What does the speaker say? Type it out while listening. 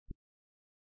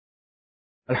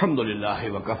الحمد للہ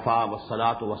وکفى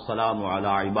والصلاة والسلام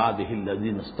على عباده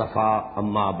الذین اصطفى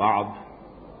اما بعد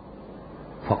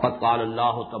فقد قال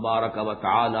اللہ تبارک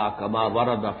وتعالی كما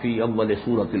ورد في اول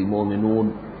سورة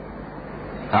المؤمنون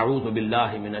اعوذ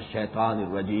باللہ من الشیطان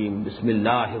الرجیم بسم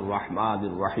اللہ الرحمن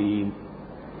الرحیم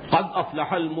قد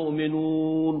افلح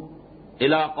المؤمنون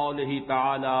الى قوله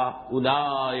تعالی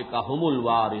اولئک هم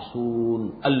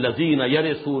الوارثون الذین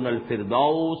یرثون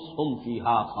الفردوس هم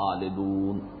فیها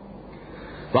خالدون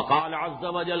وقال عز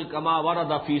وجل كما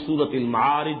ورد في سورة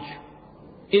المعارج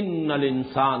إن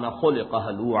الإنسان خلق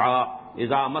هلوعا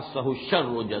إذا مسه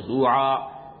الشر جزوعا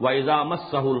وإذا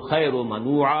مسه الخير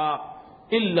منوعا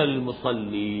إلا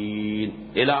المصلين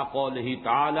إلى قوله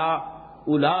تعالى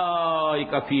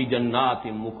أولئك في جنات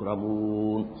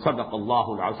مكرمون صدق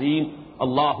الله العظيم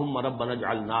اللهم ربنا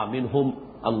اجعلنا منهم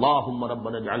اللهم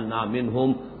ربنا اجعلنا منهم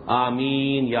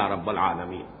آمين يا رب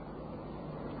العالمين۔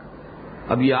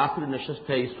 اب یہ آخری نشست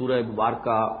ہے اس سورہ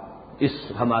مبارکہ اس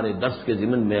ہمارے درس کے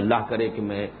ضمن میں، اللہ کرے کہ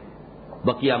میں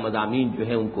بقیہ مضامین جو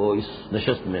ہیں ان کو اس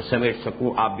نشست میں سمیٹ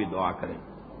سکوں، آپ بھی دعا کریں۔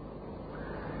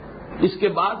 اس کے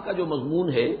بعد کا جو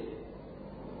مضمون ہے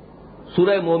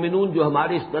سورہ مومنون، جو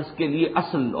ہمارے اس درس کے لیے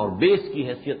اصل اور بیس کی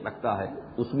حیثیت رکھتا ہے،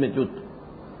 اس میں جو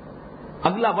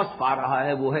اگلا وصف آ رہا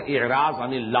ہے وہ ہے اعراض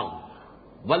عن اللغو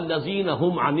والذین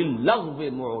هم عن اللغو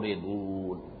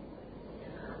معرضون۔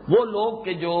 وہ لوگ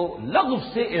کہ جو لغو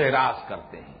سے اعراض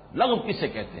کرتے ہیں۔ لغو کسے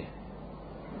کہتے ہیں؟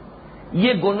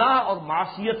 یہ گناہ اور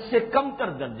معصیت سے کم تر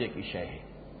درجے کی شے ہے،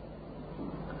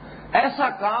 ایسا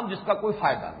کام جس کا کوئی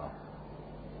فائدہ نہ ہو۔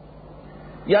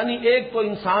 یعنی ایک تو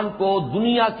انسان کو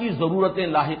دنیا کی ضرورتیں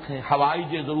لاحق ہیں،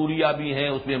 حوائج ضروریہ بھی ہیں،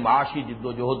 اس میں معاشی جد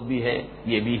و جہد بھی ہے،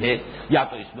 یہ بھی ہے، یا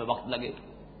تو اس میں وقت لگے۔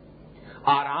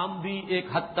 آرام بھی ایک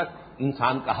حد تک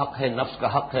انسان کا حق ہے، نفس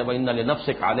کا حق ہے، وَإِنَّ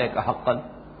لِنَفْسِكَ عَلَيْكَ حَقًّا،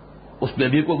 اس میں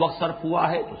بھی کوئی وقت صرف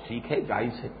ہوا ہے تو ٹھیک ہے،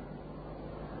 جائز ہے۔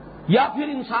 یا پھر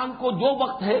انسان کو جو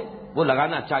وقت ہے وہ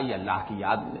لگانا چاہیے اللہ کی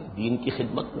یاد میں، دین کی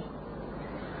خدمت میں۔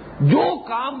 جو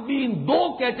کام بھی ان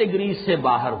دو کیٹیگریز سے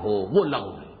باہر ہو وہ لغو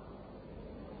ہے۔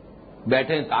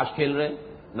 بیٹھے ہیں تاش کھیل رہے ہیں،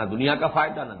 نہ دنیا کا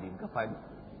فائدہ نہ دین کا فائدہ۔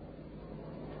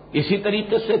 اسی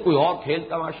طریقے سے کوئی اور کھیل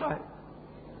تماشا ہے۔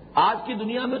 آج کی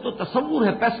دنیا میں تو تصور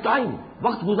ہے پیس ٹائم،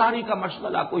 وقت گزاری کا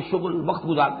مشغلہ، کوئی شغل وقت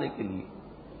گزارنے کے لیے۔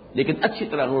 لیکن اچھی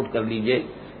طرح نوٹ کر لیجئے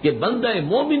کہ بندہ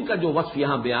مومن کا جو وصف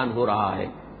یہاں بیان ہو رہا ہے،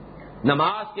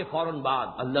 نماز کے فوراً بعد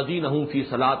الذین هم فی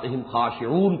صلاتهم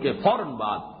خاشعون کے فوراً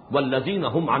بعد والذین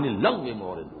هم عن اللغو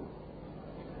معرضون،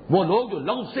 وہ لوگ جو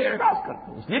لغو سے اعراض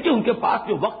کرتے ہیں، اس لیے کہ ان کے پاس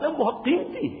جو وقت ہے بہت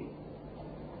قیمتی ہے۔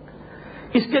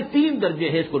 اس کے تین درجے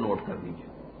ہیں، اس کو نوٹ کر لیجئے۔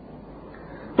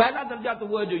 پہلا درجہ تو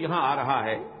وہ ہے جو یہاں آ رہا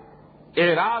ہے،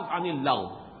 اعراض عن اللغو،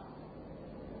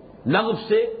 لغو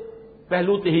سے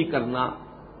پہلو تہی کرنا،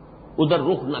 ادھر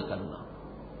رخ نہ کرنا۔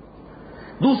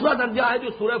 دوسرا درجہ ہے جو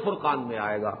سورہ فرقان میں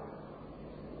آئے گا،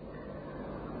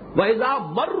 وَإِذَا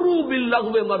مَرُّوا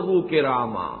بِاللَّغْوِ مَرُّوا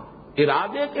كِرَامًا،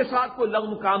 ارادے کے ساتھ کوئی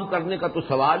لغو کام کرنے کا تو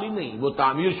سوال ہی نہیں۔ وہ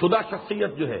تعمیر شدہ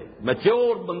شخصیت جو ہے،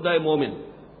 میچور بندہ مومن،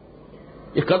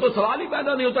 اس کا تو سوال ہی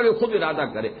پیدا نہیں ہوتا کہ خود ارادہ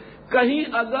کرے۔ کہیں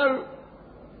اگر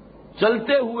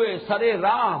چلتے ہوئے سرے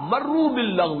راہ مروا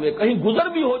باللغو، کہیں گزر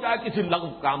بھی ہو جائے کسی لغو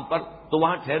کام پر تو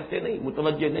وہاں ٹھہرتے نہیں،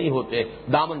 متوجہ نہیں ہوتے،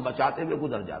 دامن بچاتے ہوئے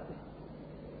گزر جاتے۔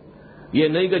 یہ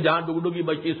نہیں کہ جہاں ڈگڈگی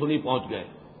بجتی سنی پہنچ گئے،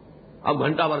 اب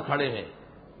گھنٹہ بھر کھڑے ہیں،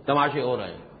 تماشے ہو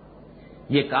رہے ہیں۔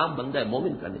 یہ کام بندہ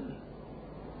مومن کا نہیں ہے۔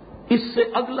 اس سے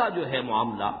اگلا جو ہے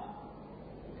معاملہ،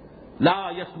 لا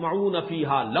يسمعون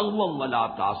فیہا لغوا ولا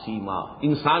تعصیما،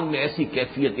 انسان میں ایسی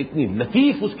کیفیت، اتنی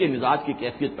لطیف اس کے مزاج کی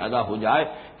کیفیت پیدا ہو جائے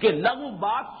کہ لغو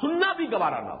بات سننا بھی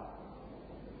گوارا نہ ہو۔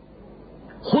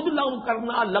 خود لغو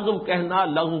کرنا، لغو کہنا،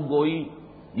 لغو گوئی،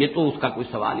 یہ تو اس کا کوئی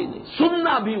سوال ہی نہیں۔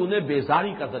 سننا بھی انہیں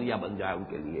بیزاری کا ذریعہ بن جائے ان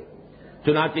کے لیے۔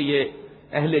 چنانچہ یہ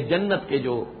اہل جنت کے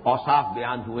جو اوصاف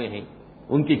بیان ہوئے ہیں،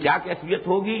 ان کی کیا کیفیت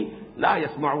ہوگی؟ لا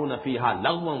يسمعون فیہا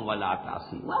لغوا ولا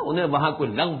تعصیما، انہیں وہاں کوئی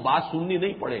لغو بات سننی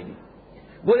نہیں پڑے گی۔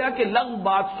 گویا کہ لغو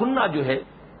بات سننا جو ہے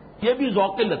یہ بھی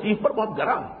ذوق لطیف پر بہت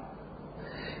گراں ہے۔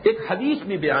 ایک حدیث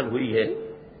بھی بیان ہوئی ہے،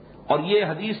 اور یہ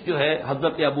حدیث جو ہے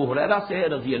حضرت ابو ہریرہ سے ہے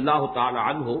رضی اللہ تعالی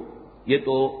عنہ، یہ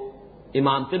تو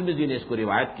امام ترمذی نے اس کو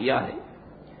روایت کیا ہے۔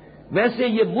 ویسے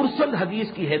یہ مرسل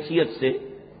حدیث کی حیثیت سے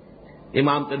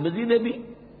امام ترمذی نے بھی،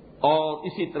 اور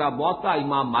اسی طرح موطا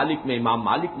امام مالک میں امام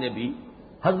مالک نے بھی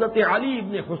حضرت علی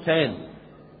ابن حسین،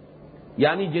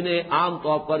 یعنی جنہیں عام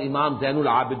طور پر امام زین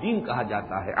العابدین کہا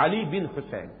جاتا ہے، علی بن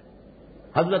حسین،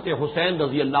 حضرت حسین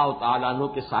رضی اللہ تعالیٰ عنہ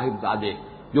کے صاحبزادے،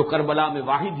 جو کربلا میں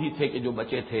واحد ہی تھے کہ جو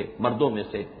بچے تھے مردوں میں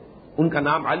سے، ان کا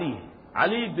نام علی ہے،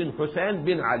 علی بن حسین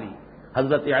بن علی،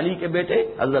 حضرت علی کے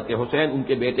بیٹے حضرت حسین، ان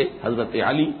کے بیٹے حضرت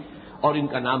علی، اور ان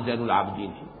کا نام زین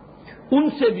العابدین ہے۔ ان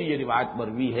سے بھی یہ روایت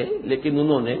مروی ہے، لیکن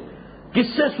انہوں نے کس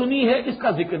سے سنی ہے اس کا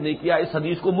ذکر نہیں کیا. اس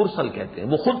حدیث کو مرسل کہتے ہیں.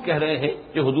 وہ خود کہہ رہے ہیں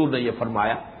کہ حضور نے یہ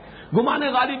فرمایا. گمان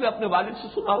غالب اپنے والد سے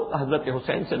سنا ہوگا، حضرت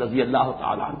حسین سے رضی اللہ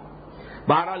تعالیٰ عنہ.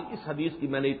 بہرحال اس حدیث کی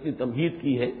میں نے اتنی تمہید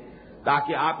کی ہے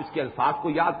تاکہ آپ اس کے الفاظ کو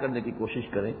یاد کرنے کی کوشش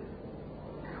کریں.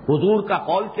 حضور کا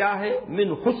قول کیا ہے؟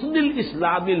 من حسن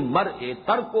الاسلام المرء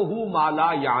ترکہ ما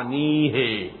لا یعنی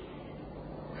ہے.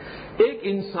 ایک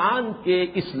انسان کے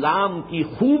اسلام کی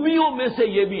خوبیوں میں سے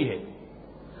یہ بھی ہے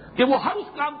کہ وہ ہر اس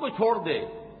کام کو چھوڑ دے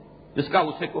جس کا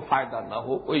اسے کوئی فائدہ نہ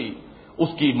ہو، کوئی اس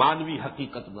کی مانوی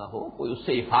حقیقت نہ ہو، کوئی اس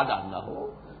سے افادہ نہ ہو.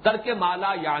 ترک ما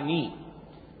لا یعنی،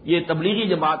 یہ تبلیغی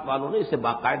جماعت والوں نے اسے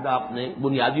باقاعدہ اپنے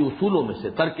بنیادی اصولوں میں سے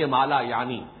ترک ما لا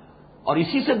یعنی، اور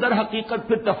اسی سے در حقیقت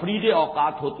پھر تفریغ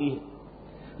اوقات ہوتی ہے.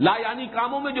 لا یعنی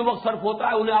کاموں میں جو وقت صرف ہوتا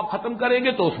ہے انہیں آپ ختم کریں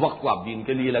گے تو اس وقت کو آپ دین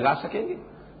کے لیے لگا سکیں گے.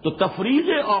 تو تفریغ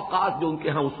اوقات جو ان کے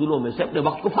ہاں اصولوں میں سے، اپنے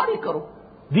وقت کو فارغ کرو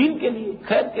دین کے لیے،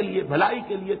 خیر کے لیے، بھلائی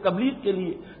کے لیے، تبلیغ کے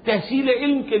لیے، تحصیل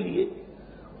علم کے لیے،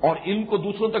 اور علم کو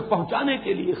دوسروں تک پہنچانے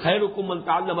کے لیے. خیرکم من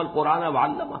تعلم القرآن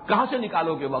وعلمہ. کہاں سے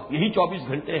نکالو گے وقت؟ یہی 24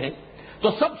 گھنٹے ہیں. تو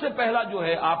سب سے پہلا جو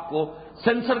ہے آپ کو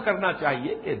سینسر کرنا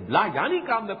چاہیے کہ لا یعنی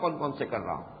کام میں کون کون سے کر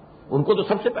رہا ہوں، ان کو تو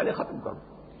سب سے پہلے ختم کرو.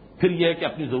 پھر یہ ہے کہ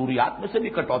اپنی ضروریات میں سے بھی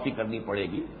کٹوتی کرنی پڑے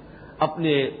گی.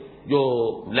 اپنے جو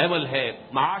لیول ہے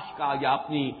معاش کا یا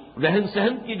اپنی رہن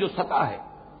سہن کی جو سطح ہے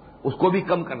اس کو بھی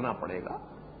کم کرنا پڑے گا.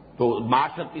 تو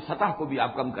معاشرت کی سطح کو بھی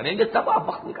آپ کم کریں گے تب آپ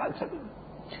وقت نکال سکیں گے.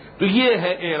 تو یہ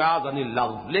ہے اعراض عن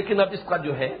اللغو. لیکن اب اس کا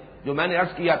جو ہے جو میں نے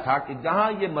عرض کیا تھا کہ جہاں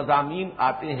یہ مضامین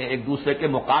آتے ہیں ایک دوسرے کے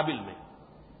مقابل میں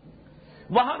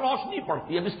وہاں روشنی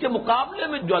پڑتی ہے. اب اس کے مقابلے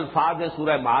میں جو الفاظ ہیں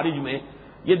سورہ معارج میں،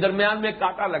 یہ درمیان میں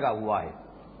کانٹا لگا ہوا ہے.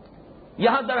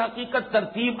 یہاں در حقیقت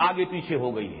ترتیب آگے پیچھے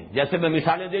ہو گئی ہے. جیسے میں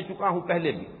مثالیں دے چکا ہوں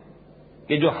پہلے بھی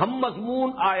کہ جو ہم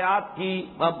مضمون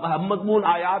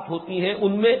آیات ہوتی ہیں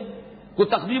ان میں کوئی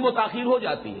تقدیم و تاخیر ہو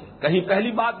جاتی ہے. کہیں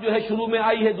پہلی بات جو ہے شروع میں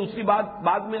آئی ہے، دوسری بات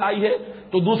بعد میں آئی ہے،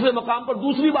 تو دوسرے مقام پر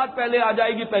دوسری بات پہلے آ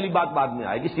جائے گی، پہلی بات بعد میں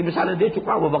آئے گی. اس کی مثالیں دے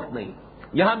چکا ہوں، وہ وقت نہیں.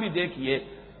 یہاں بھی دیکھیے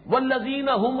والذین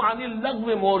هم عن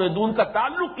اللغو معرضون کا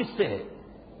تعلق کس سے ہے؟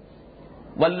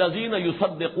 والذین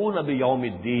یصدقون بیوم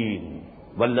الدین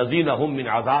والذین هم من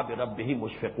عذاب ربهم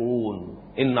مشفقون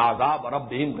ان عذاب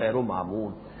ربهم غیر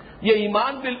مامون. یہ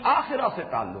ایمان بالآخرہ سے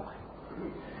تعلق ہے،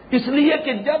 اس لیے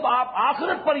کہ جب آپ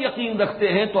آخرت پر یقین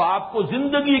رکھتے ہیں تو آپ کو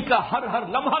زندگی کا ہر ہر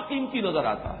لمحہ قیمتی نظر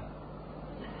آتا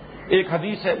ہے. ایک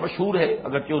حدیث ہے، مشہور ہے،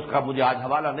 اگرچہ اس کا مجھے آج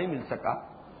حوالہ نہیں مل سکا.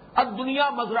 الدنیا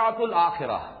مزرعۃ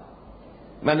الآخرہ.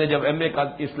 میں نے جب ایم اے کا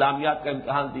اسلامیات کا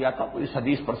امتحان دیا تھا تو اس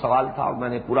حدیث پر سوال تھا اور میں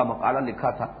نے پورا مقالہ لکھا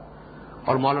تھا،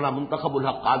 اور مولانا منتخب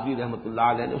الحق قاضی رحمۃ اللہ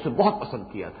علیہ نے اسے بہت پسند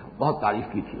کیا تھا، بہت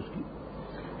تعریف کی تھی اس کی.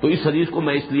 تو اس حدیث کو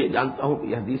میں اس لیے جانتا ہوں کہ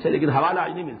یہ حدیث ہے، لیکن حوالہ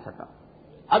آج نہیں مل سکا.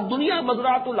 اب دنیا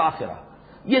مزرعۃ الآخرہ،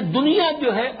 یہ دنیا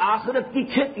جو ہے آخرت کی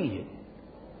کھیتی ہے.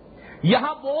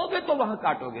 یہاں بو گے تو وہاں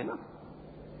کاٹو گے نا.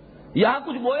 یہاں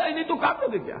کچھ بویا ہی نہیں تو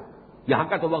کاٹو گے کیا؟ یہاں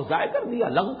کا تو وقت ضائع کر دیا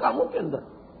لغو کاموں کے اندر،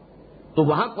 تو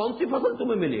وہاں کون سی فصل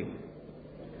تمہیں ملے گی؟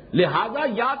 لہذا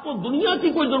یا تو دنیا کی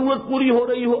کوئی ضرورت پوری ہو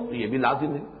رہی ہو تو یہ بھی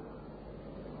لازم ہے،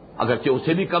 اگرچہ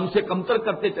اسے بھی کم سے کم تر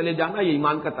کرتے چلے جانا یہ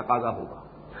ایمان کا تقاضا ہوگا.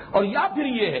 اور یا پھر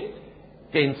یہ ہے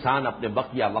کہ انسان اپنے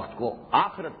بقیہ وقت کو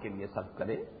آخرت کے لیے صرف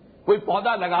کرے، کوئی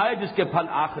پودا لگائے جس کے پھل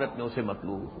آخرت میں اسے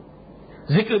مطلوب ہو.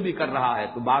 ذکر بھی کر رہا ہے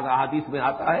تو بعض احادیث میں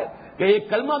آتا ہے کہ ایک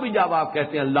کلمہ بھی جب آپ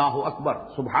کہتے ہیں اللہ اکبر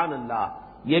سبحان اللہ،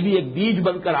 یہ بھی ایک بیج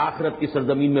بن کر آخرت کی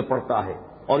سرزمین میں پڑتا ہے،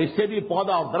 اور اس سے بھی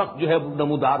پودا اور درخت جو ہے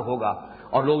نمودار ہوگا،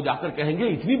 اور لوگ جا کر کہیں گے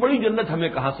اتنی بڑی جنت ہمیں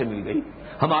کہاں سے مل گئی،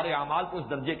 ہمارے اعمال تو اس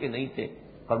درجے کے نہیں تھے.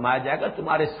 فرمایا جائے گا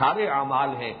تمہارے سارے اعمال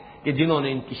ہیں کہ جنہوں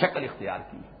نے ان کی شکل اختیار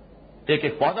کی. ایک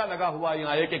ایک پودا لگا ہوا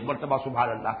یہاں ایک ایک مرتبہ سبحان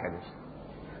اللہ کہنے سے.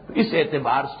 تو اس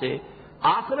اعتبار سے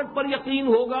آخرت پر یقین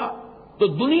ہوگا تو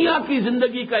دنیا کی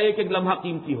زندگی کا ایک ایک لمحہ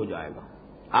قیمتی ہو جائے گا.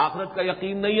 آخرت کا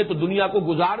یقین نہیں ہے تو دنیا کو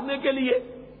گزارنے کے لیے،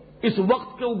 اس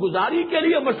وقت کو گزاری کے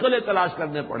لیے مشغلے تلاش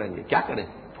کرنے پڑیں گے. کیا کریں؟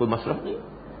 کوئی مصرف نہیں.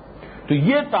 تو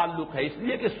یہ تعلق ہے، اس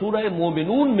لیے کہ سورہ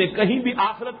مومنون میں کہیں بھی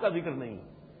آخرت کا ذکر نہیں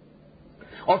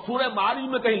اور سورہ معارج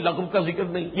میں کہیں لغو کا ذکر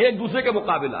نہیں. یہ ایک دوسرے کے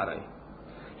مقابل آ رہے ہیں،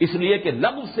 اس لیے کہ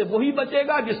لغو سے وہی بچے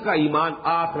گا جس کا ایمان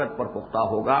آخرت پر پختہ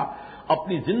ہوگا.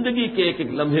 اپنی زندگی کے ایک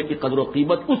ایک لمحے کی قدر و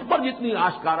قیمت اس پر جتنی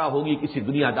آشکارا ہوگی کسی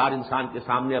دنیا دار انسان کے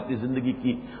سامنے اپنی زندگی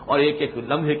کی اور ایک ایک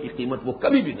لمحے کی قیمت وہ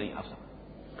کبھی بھی نہیں آ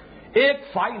سکتی. ایک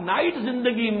فائنائٹ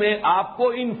زندگی میں آپ کو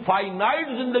ان فائنائٹ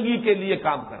زندگی کے لیے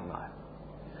کام کرنا ہے.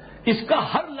 اس کا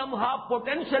ہر لمحہ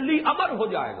پوٹینشلی امر ہو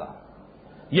جائے گا.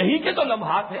 یہی کے تو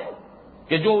لمحات ہیں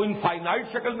کہ جو ان فائنائٹ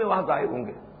شکل میں وہاں ظاہر ہوں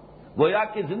گے. گویا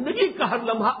کہ زندگی کا ہر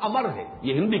لمحہ امر ہے.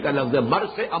 یہ ہندی کا لفظ ہے، مر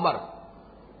سے امر،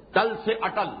 تل سے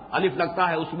اٹل، الف لگتا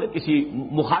ہے اس میں کسی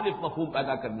مخالف مفہوم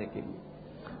پیدا کرنے کے لیے.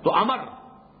 تو امر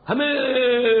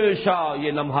ہمیشہ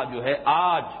یہ لمحہ جو ہے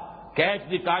آج، catch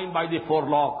the time by the four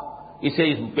lock, اسے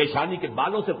اس پیشانی کے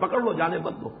بالوں سے پکڑ لو، جانے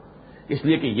مت دو، اس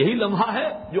لیے کہ یہی لمحہ ہے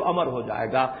جو امر ہو جائے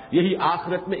گا، یہی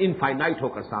آخرت میں انفائنائٹ ہو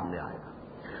کر سامنے آئے گا۔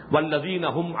 والذین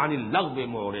هم عن اللغو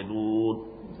معرضون۔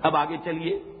 اب آگے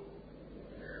چلیے،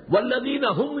 والذین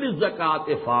هم للزکاۃ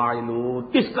فاعلون،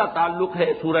 اس کا تعلق ہے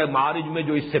سورہ معارج میں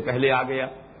جو اس سے پہلے آ گیا،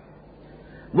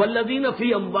 والذین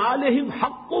فی اموالہم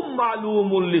حق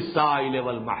معلوم للسائل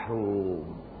والمحروم،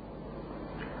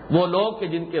 وہ لوگ کہ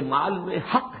جن کے مال میں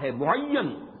حق ہے معین،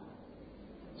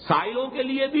 سائلوں کے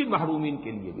لیے بھی، محرومین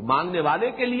کے لیے بھی، مانگنے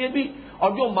والے کے لیے بھی،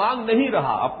 اور جو مانگ نہیں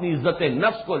رہا اپنی عزت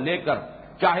نفس کو لے کر،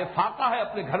 چاہے فاقہ ہے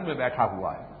اپنے گھر میں بیٹھا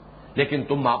ہوا ہے، لیکن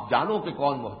تم آپ جانو کہ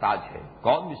کون محتاج ہے،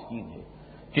 کون مسکین ہے،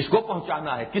 کس کو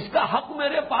پہنچانا ہے، کس کا حق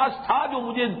میرے پاس تھا جو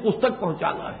مجھے اس تک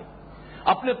پہنچانا ہے،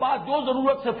 اپنے پاس جو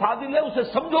ضرورت سے فاضل ہے اسے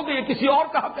سمجھو کہ یہ کسی اور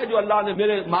کا حق ہے جو اللہ نے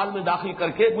میرے مال میں داخل کر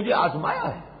کے مجھے آزمایا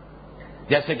ہے۔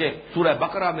 جیسے کہ سورہ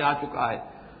بقرہ میں آ چکا ہے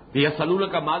کہ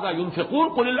یسألونک ماذا ينفقون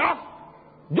قل العفو،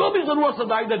 جو بھی ضرورت سے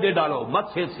زائدہ دے ڈالو، مت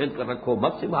سینچ کر رکھو،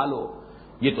 مت سنبھالو،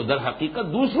 یہ تو در حقیقت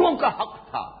دوسروں کا حق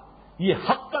تھا، یہ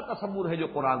حق کا تصور ہے جو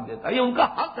قرآن دیتا ہے، یہ ان کا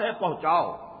حق ہے، پہنچاؤ۔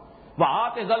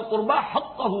 وآت ذی القربى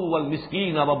حقہ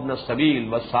والمسکین وابن السبیل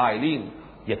والسائلین،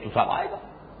 یہ تو سب آئے گا،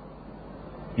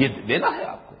 یہ دینا ہے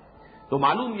آپ کو۔ تو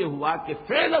معلوم یہ ہوا کہ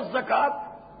فعل الزکوٰۃ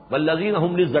والذین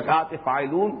هم للزکاۃ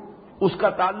فاعلون، اس کا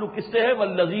تعلق کس سے ہے؟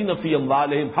 والذین فی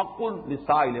اموالہم حق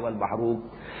للسائل والمحروم۔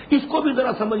 اس کو بھی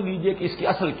ذرا سمجھ لیجئے کہ اس کی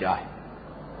اصل کیا ہے۔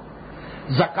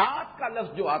 زکوٰۃ کا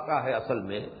لفظ جو آتا ہے اصل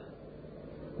میں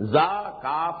زا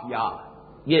کاف یا،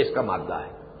 یہ اس کا مادہ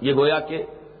ہے، یہ گویا کہ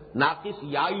ناقص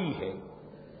یائی ہے،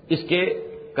 اس کے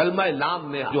کلمہ لام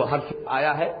میں جو حرف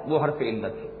آیا ہے وہ حرف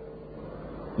علت ہے۔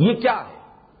 یہ کیا ہے؟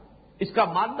 اس کا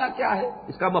مادہ کیا ہے؟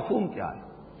 اس کا مفہوم کیا ہے؟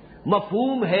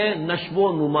 مفہوم ہے نشو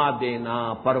و نما دینا،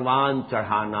 پروان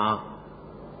چڑھانا،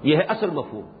 یہ ہے اصل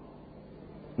مفہوم،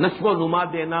 نشو و نما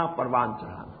دینا، پروان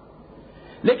چڑھانا۔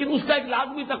 لیکن اس کا ایک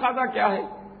لازمی تقاضا کیا ہے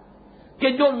کہ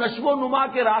جو نشو و نما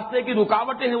کے راستے کی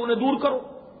رکاوٹیں ہیں انہیں دور کرو۔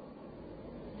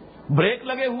 بریک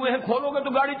لگے ہوئے ہیں، کھولو گے تو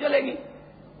گاڑی چلے گی،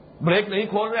 بریک نہیں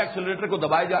کھول رہے، ایکسلریٹر کو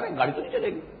دبائے جا رہے ہیں، گاڑی تو نہیں چلے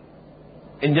گی،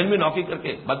 انجن میں نوکی کر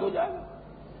کے بند ہو جائے گا۔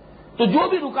 تو جو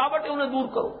بھی رکاوٹ ہے انہیں دور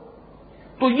کرو۔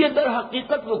 تو یہ در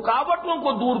حقیقت رکاوٹوں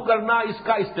کو دور کرنا اس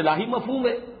کا اصطلاحی مفہوم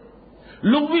ہے۔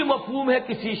 لغوی مفہوم ہے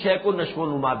کسی شے کو نشو و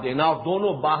نما دینا، اور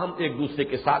دونوں باہم ایک دوسرے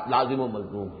کے ساتھ لازم و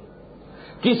ملزوم ہیں۔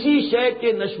 کسی شے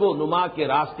کے نشو و نما کے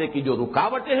راستے کی جو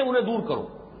رکاوٹیں ہیں انہیں دور کرو۔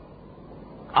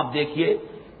 اب دیکھیے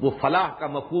وہ فلاح کا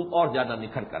مفہوم اور زیادہ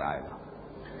نکھر کر آئے گا،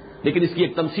 لیکن اس کی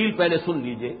ایک تمثیل پہلے سن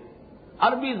لیجئے۔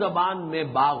 عربی زبان میں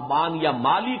باغبان یا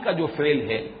مالی کا جو فعل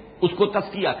ہے اس کو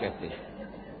تزکیہ کہتے ہیں۔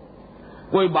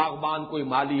 کوئی باغبان، کوئی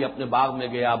مالی اپنے باغ میں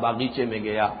گیا، باغیچے میں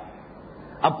گیا،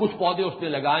 اب کچھ پودے اس نے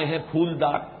لگائے ہیں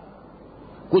پھولدار،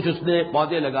 کچھ اس نے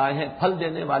پودے لگائے ہیں پھل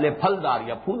دینے والے، پھلدار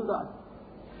یا پھولدار،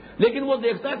 لیکن وہ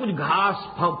دیکھتا ہے کچھ گھاس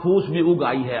پھوس بھی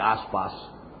اگائی ہے آس پاس۔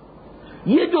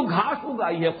 یہ جو گھاس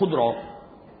اگائی ہے خود رو،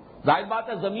 ظاہر بات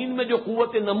ہے زمین میں جو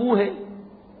قوت نمو ہے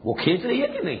وہ کھینچ رہی ہے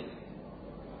کہ نہیں؟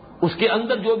 اس کے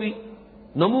اندر جو بھی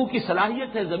نمو کی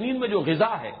صلاحیت ہے، زمین میں جو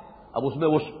غذا ہے، اب اس میں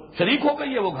وہ شریک ہو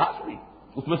گئی ہے، وہ گھاس بھی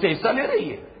اس میں سے حصہ لے رہی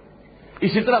ہے۔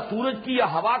 اسی طرح سورج کی یا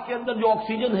ہوا کے اندر جو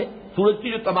آکسیجن ہے، سورج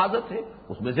کی جو تمازت ہے،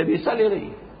 اس میں سے بھی حصہ لے رہی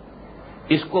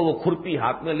ہے۔ اس کو وہ کھرپی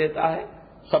ہاتھ میں لیتا ہے،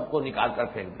 سب کو نکال کر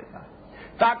پھینک دیتا ہے،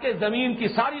 تاکہ زمین کی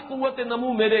ساری قوت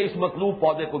نمو میرے اس مطلوب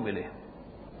پودے کو ملے،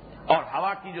 اور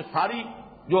ہوا کی جو ساری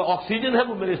جو آکسیجن ہے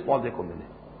وہ میرے اس پودے کو ملے۔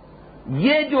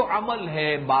 یہ جو عمل ہے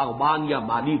باغبان یا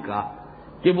مالی کا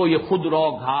کہ وہ یہ خود رو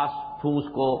گھاس پھوس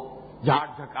کو، جھاڑ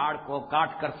جھکاڑ کو کاٹ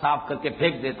کر صاف کر کے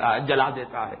پھینک دیتا ہے، جلا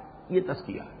دیتا ہے، یہ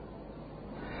تزکیہ ہے۔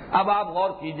 اب آپ غور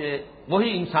کیجئے،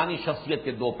 وہی انسانی شخصیت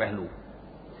کے دو پہلو،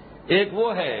 ایک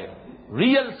وہ ہے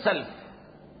real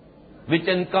self which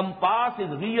encompass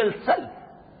is real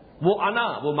self, وہ انا،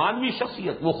 وہ مانوی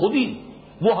شخصیت، وہ خودی،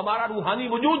 وہ ہمارا روحانی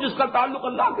وجود جس کا تعلق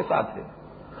اللہ کے ساتھ ہے۔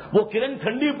 وہ کرن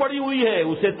ٹھنڈی پڑی ہوئی ہے،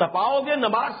 اسے تپاؤ گے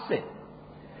نماز سے،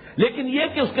 لیکن یہ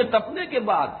کہ اس کے تپنے کے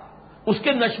بعد اس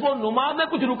کے نشو و نما میں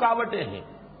کچھ رکاوٹیں ہیں،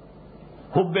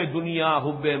 حب دنیا،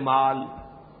 حب مال،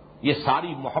 یہ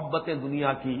ساری محبتیں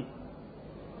دنیا کی،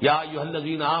 یا ایھا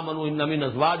الذین آمنوا ان من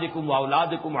ازواجکم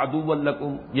واولادکم عدوا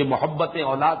لکم، یہ محبتیں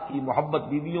اولاد کی، محبت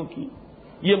بیویوں کی،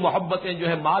 یہ محبتیں جو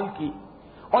ہے مال کی،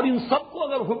 اور ان سب کو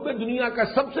اگر حب دنیا کا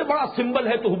سب سے بڑا سمبل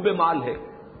ہے تو حب مال ہے،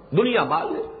 دنیا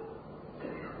مال ہے،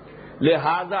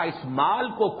 لہذا اس مال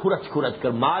کو کھرچ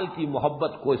کر، مال کی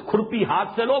محبت کو اس کھرپی ہاتھ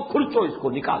سے لو، کھرچو، اس کو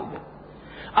نکال دو۔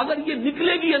 اگر یہ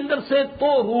نکلے گی اندر سے تو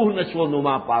روح نشو و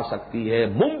نما پا سکتی ہے۔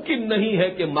 ممکن نہیں ہے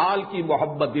کہ مال کی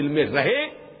محبت دل میں رہے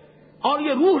اور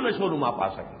یہ روح نشو و نما پا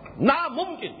سکے،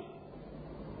 ناممکن۔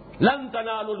 لن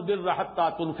تنالوا البر حتى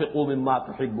تنفقوا مما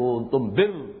تحبون، تم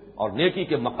بر اور نیکی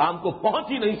کے مقام کو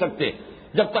پہنچ ہی نہیں سکتے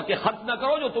جب تک کہ خرچ نہ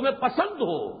کرو جو تمہیں پسند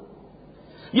ہو۔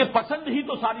 یہ پسند ہی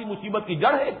تو ساری مصیبت کی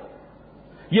جڑ ہے،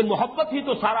 یہ محبت ہی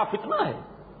تو سارا فتنہ ہے،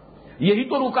 یہی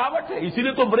تو رکاوٹ ہے، اسی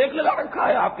لیے تو بریک لگا رکھا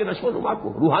ہے آپ کے نشو و نما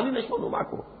کو، روحانی نشو و نما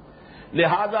کو۔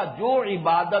 لہذا جو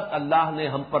عبادت اللہ نے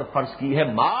ہم پر فرض کی ہے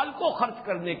مال کو خرچ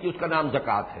کرنے کی، اس کا نام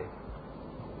زکوٰۃ ہے۔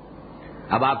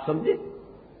 اب آپ سمجھے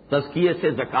تزکیے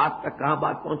سے زکوٰۃ تک کہاں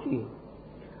بات پہنچی ہے؟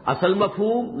 اصل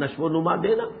مفہوم نشو و نما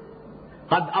دینا۔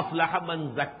 قد افلح من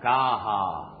زکاہا،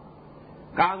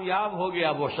 کامیاب ہو گیا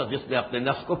وہ شخص جس نے اپنے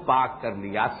نفس کو پاک کر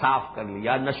لیا، صاف کر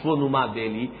لیا، نشو و نما دے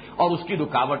لی اور اس کی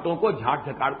رکاوٹوں کو جھاڑ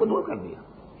جھکاڑ کو دور کر دیا۔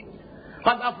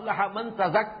 قد افلح من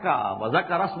تزکا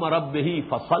وذکر اسم ربہ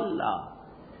فصلی،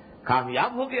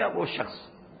 کامیاب ہو گیا وہ شخص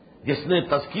جس نے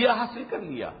تزکیہ حاصل کر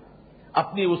لیا،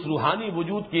 اپنی اس روحانی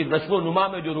وجود کی نشو و نما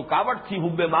میں جو رکاوٹ تھی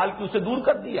حب مال کی اسے دور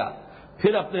کر دیا،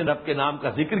 پھر اپنے رب کے نام کا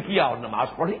ذکر کیا اور نماز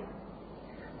پڑھی۔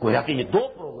 گویا کہ یہ دو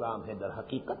پروگرام ہیں در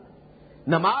حقیقت۔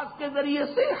 نماز کے ذریعے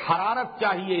سے حرارت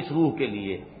چاہیے اس روح کے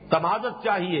لیے، تمازت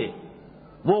چاہیے،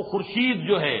 وہ خورشید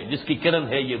جو ہے جس کی کرن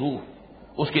ہے یہ روح،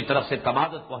 اس کی طرف سے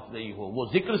تمازت پہنچ رہی ہو، وہ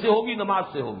ذکر سے ہوگی، نماز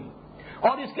سے ہوگی،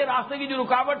 اور اس کے راستے کی جو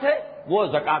رکاوٹ ہے وہ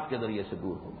زکوٰۃ کے ذریعے سے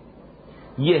دور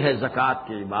ہوگی۔ یہ ہے زکوٰۃ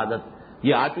کی عبادت،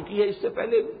 یہ آ چکی ہے اس سے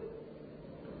پہلے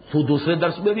بھی، دوسرے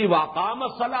درس میں بھی واقام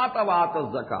الصلاۃ وآت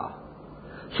الزکاۃ،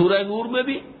 سورہ نور میں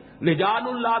بھی رجال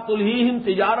لا تلہیہم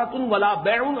تجارۃ ولا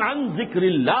بیع عن ذکر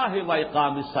اللہ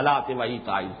واقام الصلاۃ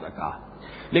وایتاء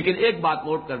الزکاۃ۔ لیکن ایک بات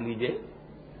نوٹ کر لیجئے،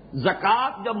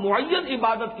 زکوٰۃ جب معین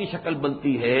عبادت کی شکل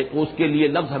بنتی ہے تو اس کے لیے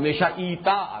لفظ ہمیشہ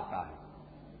ایتاء آتا ہے،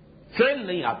 فعل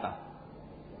نہیں آتا۔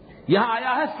 یہاں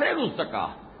آیا ہے فعل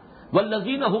الزکاۃ،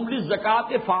 والذین هم للزکاۃ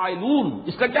فاعلون،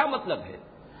 اس کا کیا مطلب ہے؟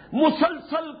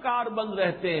 مسلسل کار بند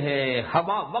رہتے ہیں،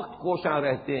 ہوا وقت کوشاں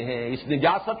رہتے ہیں، اس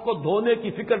نجاست کو دھونے کی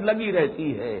فکر لگی رہتی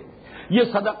ہے۔ یہ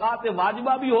صدقات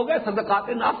واجبہ بھی ہو گئے، صدقات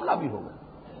نافلہ بھی ہو گئے۔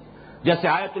 جیسے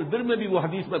آیت البر میں بھی وہ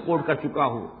حدیث میں کوٹ کر چکا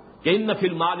ہوں کہ ان فی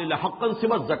المال لحقا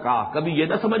سوى الزکاۃ، کبھی یہ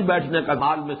نہ سمجھ بیٹھنے کا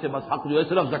مال میں سے بس حق جو ہے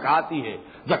صرف زکوٰۃ ہی ہے،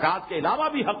 زکوٰۃ کے علاوہ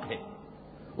بھی حق ہے۔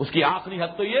 اس کی آخری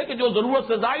حد تو یہ کہ جو ضرورت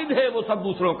سے زائد ہے وہ سب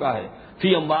دوسروں کا ہے۔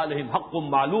 فی اموالہم حق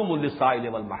معلوم للسائل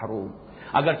والمحروم،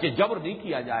 اگرچہ جبر نہیں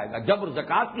کیا جائے گا، جبر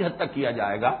زکوٰۃ کی حد تک کیا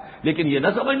جائے گا، لیکن یہ نہ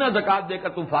سمجھنا زکوٰۃ دے کر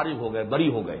تم فارغ ہو گئے، بری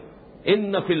ہو گئے۔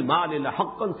 ان فی المال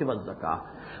لحقا سوى الزکاۃ،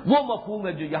 وہ مفہوم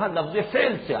ہے جو یہاں لفظ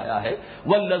فعل سے آیا ہے،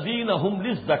 والذین هم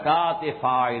للزکاۃ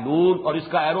فاعلون، اور اس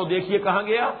کا ایرو دیکھیے کہاں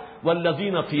گیا،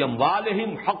 والذین فی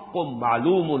اموالہم حق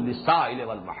معلوم للسائل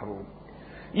والمحروم۔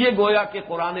 یہ گویا کہ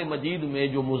قرآن مجید میں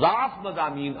جو مضاف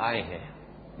مضامین آئے ہیں،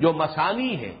 جو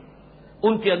مثانی ہیں،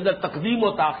 ان کے اندر تقدیم و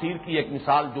تاخیر کی ایک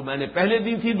مثال جو میں نے پہلے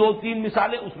دی تھی، 2-3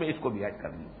 مثالیں، اس میں اس کو بھی ایڈ کر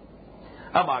لی۔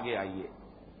 اب آگے آئیے،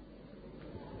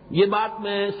 یہ بات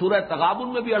میں سورہ تغابن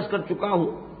میں بھی عرض کر چکا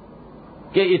ہوں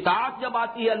کہ اطاعت جب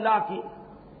آتی ہے اللہ کی،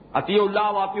 اطیعوا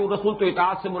اللہ واطیعوا الرسول، تو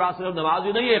اطاعت سے مراد صرف نماز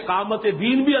ہی نہیں ہے، اقامت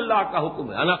دین بھی اللہ کا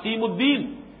حکم ہے، ان اقیموا الدین۔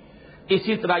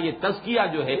 اسی طرح یہ تزکیہ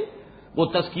جو ہے وہ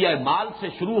تزکیہ مال سے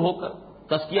شروع ہو کر،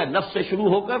 تزکیہ نفس سے شروع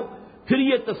ہو کر، پھر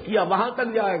یہ تزکیہ وہاں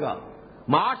تک جائے گا،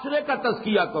 معاشرے کا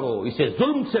تزکیہ کرو، اسے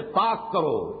ظلم سے پاک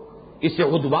کرو، اسے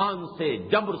عدوان سے،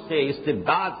 جبر سے،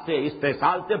 استبداد سے،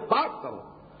 استحصال سے پاک کرو،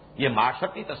 یہ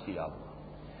معاشرتی تزکیہ ہوا۔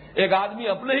 ایک آدمی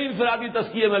اپنے ہی انفرادی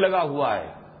تزکیے میں لگا ہوا ہے،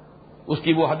 اس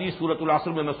کی وہ حدیث سورۃ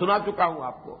العصر میں سنا چکا ہوں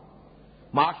آپ کو،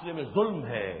 معاشرے میں ظلم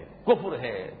ہے، کفر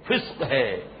ہے، فسق ہے،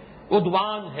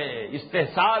 عدوان ہے،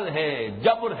 استحصال ہے،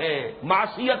 جبر ہے،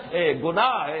 معصیت ہے،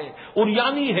 گناہ ہے،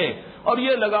 عریانی ہے، اور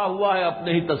یہ لگا ہوا ہے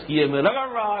اپنے ہی تزکیے میں، رگڑ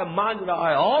رہا ہے، مانج رہا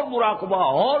ہے، اور مراقبہ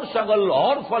اور شغل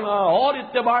اور فنا اور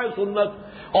اتباع سنت،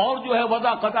 اور جو ہے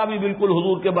وضع قطع بھی بالکل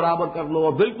حضور کے برابر کر لو،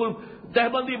 اور بالکل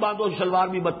تہبندی باندھو، شلوار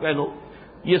بھی مت پہنو۔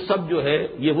 یہ سب جو ہے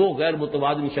یہ وہ غیر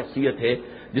متوازن شخصیت ہے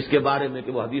جس کے بارے میں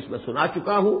کہ وہ حدیث میں سنا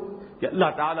چکا ہوں کہ اللہ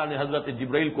تعالیٰ نے حضرت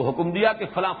جبرائیل کو حکم دیا کہ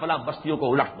فلاں فلاں بستیوں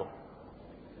کو الٹ دو۔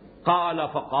 قال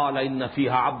فقال ان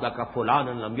فیہا عبدک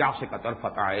فلانا لم یعصک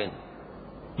طرفۃ عین،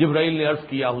 جبرائیل نے عرض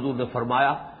کیا، حضور نے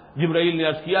فرمایا، جبرائیل نے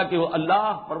عرض کیا کہ وہ اللہ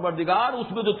پروردگار،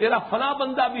 اس میں تو تیرا فلاں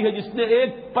بندہ بھی ہے جس نے ایک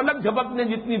پلک جھپکنے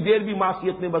جتنی دیر بھی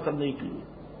معصیت نے بسر نہیں کی۔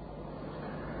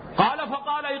 قال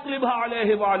فقال اقلبها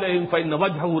علیہ وعلیہم فإن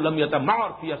وجهه لم يتمعر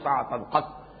فی ساعۃ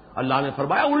قط، اللہ نے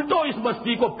فرمایا الٹو اس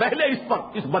بستی کو، پہلے اس پر،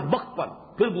 اس بدبخت پر،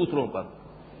 پھر دوسروں پر،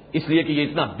 اس لیے کہ یہ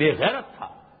اتنا بے غیرت تھا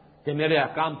کہ میرے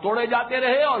احکام توڑے جاتے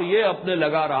رہے اور یہ اپنے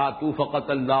لگا رہا تو فقط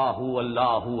اللہ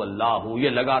اللہ اللہ، یہ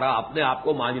لگا رہا اپنے آپ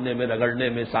کو مانجنے میں، رگڑنے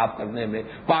میں، صاف کرنے میں،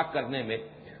 پاک کرنے میں،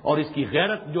 اور اس کی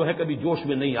غیرت جو ہے کبھی جوش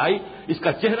میں نہیں آئی، اس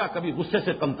کا چہرہ کبھی غصے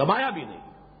سے تمتمایا بھی نہیں۔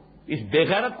 اس بے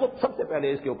غیرت کو سب سے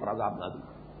پہلے اس کے اوپر عذاب نازل۔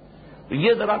 تو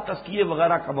یہ ذرا تزکیے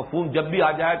وغیرہ کا مفہوم جب بھی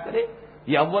آ جایا کرے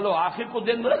یہ اول و آخر کو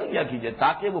ذہن میں رکھ لیا کیجیے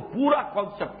تاکہ وہ پورا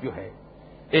کانسیپٹ جو ہے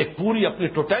ایک پوری اپنی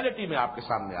ٹوٹیلٹی میں آپ کے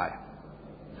سامنے آئے۔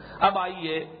 اب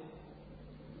آئیے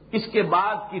اس کے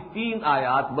بعد کی 3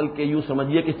 آیات، بلکہ یوں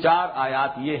سمجھیے کہ 4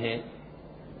 آیات یہ ہیں،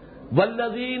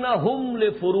 والذین هم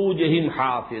لفروجہم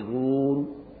حافظون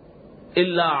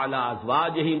الا علی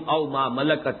ازواجہم او ما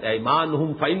ملکت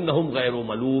ایمانہم فانہم غیر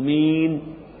ملومین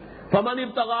فمن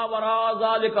ابتغى وراء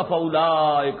ذلك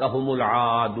فاولئک هم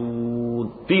العادون۔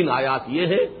 3 آیات یہ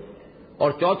ہے،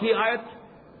 اور چوتھی آیت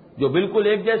جو بالکل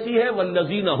ایک جیسی ہے،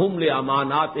 والذین هم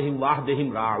لاماناتہم وعہدہم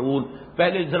راعون۔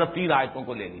 پہلے ذرا 3 آیتوں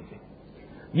کو لے لیجیے۔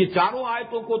 یہ چاروں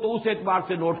آیتوں کو تو اس اعتبار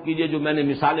سے نوٹ کیجئے جو میں نے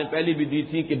مثالیں پہلی بھی دی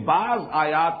تھی کہ بعض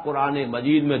آیات قرآن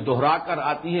مجید میں دہرا کر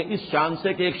آتی ہیں اس شان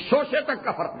سے کہ ایک شوشے تک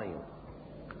کا فرق نہیں ہوتا۔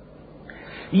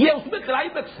 یہ اس میں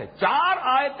کلائمیکس ہے، 4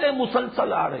 آیتیں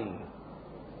مسلسل آ رہی ہیں،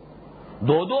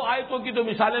 2 آیتوں کی تو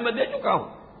مثالیں میں دے چکا ہوں،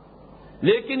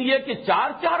 لیکن یہ کہ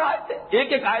 4 آیتیں،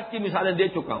 ایک آیت کی مثالیں دے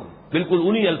چکا ہوں بالکل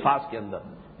انہی الفاظ کے اندر،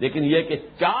 لیکن یہ کہ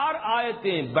 4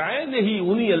 آیتیں بعین ہی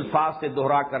انہی الفاظ سے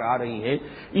دہرا کر آ رہی ہیں۔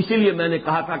 اسی لیے میں نے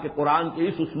کہا تھا کہ قرآن کے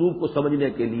اس اسلوب کو سمجھنے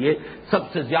کے لیے سب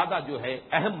سے زیادہ جو ہے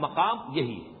اہم مقام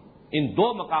یہی ہے۔ ان 2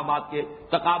 مقامات کے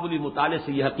تقابلی مطالعے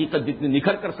سے یہ حقیقت جتنی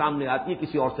نکھر کر سامنے آتی ہے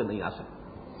کسی اور سے نہیں آ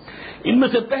سکتی۔ ان میں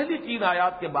سے پہلی 3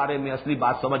 آیات کے بارے میں اصلی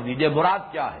بات سمجھ لیجیے، مراد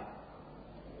کیا ہے؟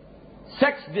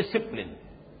 سیکس ڈسپلن،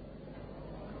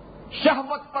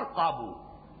 شہوت پر قابو،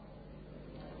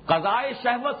 قضائے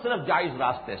شہوت صرف جائز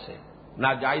راستے سے،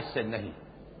 ناجائز سے نہیں،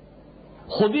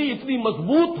 خود ہی اتنی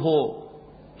مضبوط ہو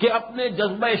کہ اپنے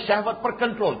جذبہ شہوت پر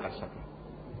کنٹرول کر سکے،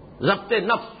 ضبط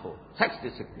نفس ہو، سیکس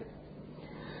ڈسپلن۔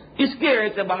 اس کے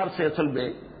اعتبار سے اصل میں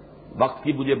وقت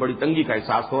کی مجھے بڑی تنگی کا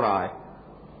احساس ہو رہا ہے۔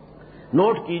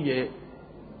 نوٹ کیجئے،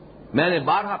 میں نے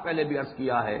بارہا پہلے بھی عرض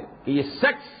کیا ہے کہ یہ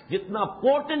سیکس جتنا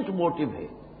پورٹنٹ موٹو ہے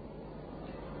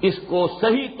اس کو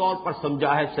صحیح طور پر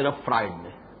سمجھا ہے صرف فرائڈ نے،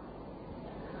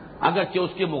 اگرچہ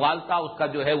اس کی مغالطہ اس کا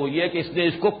جو ہے وہ یہ کہ اس نے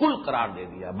اس کو کل قرار دے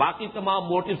دیا، باقی تمام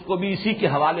موٹوز کو بھی اسی کے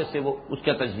حوالے سے وہ اس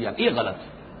کا تجزیہ کیا، یہ غلط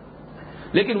ہے۔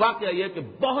 لیکن واقعہ یہ کہ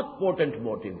بہت پورٹنٹ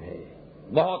موٹو ہے،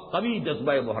 بہت قوی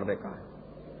جذبہ محرکہ ہے۔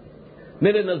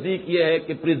 میرے نزدیک یہ ہے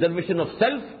کہ پریزرویشن آف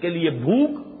سیلف کے لیے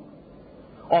بھوک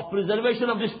اور پریزرویشن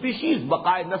آف دی اسپیشیز،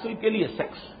 بقائے نسل کے لیے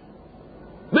سیکس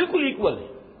بالکل ایکول ہے،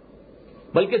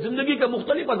 بلکہ زندگی کے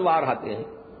مختلف ادوار آتے ہیں۔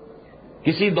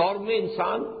 کسی دور میں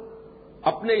انسان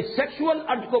اپنے سیکشول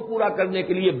ارج کو پورا کرنے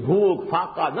کے لیے بھوک،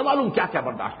 فاقہ، نہ معلوم کیا کیا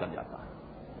برداشت کر جاتا ہے،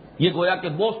 یہ گویا کہ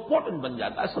موسٹ پورٹنٹ بن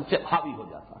جاتا ہے، سب سے حاوی ہو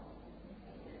جاتا ہے۔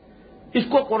 اس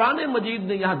کو قرآن مجید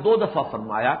نے یہاں 2 دفعہ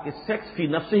فرمایا کہ سیکس فی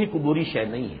نفس ہی کوئی بری شے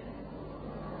نہیں ہے۔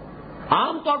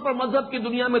 عام طور پر مذہب کی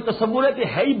دنیا میں تصور ہے کہ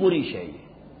ہے ہی بری شے،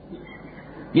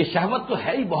 یہ شہوت تو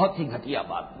ہے ہی بہت ہی گھٹیا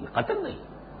بات، یہ قتل نہیں،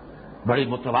 بڑی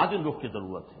متوازن رخ کی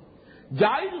ضرورت ہے۔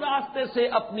 جائز راستے سے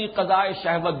اپنی قضائے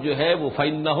شہوت جو ہے وہ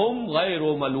فإنہم غیر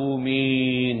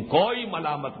ملومین، کوئی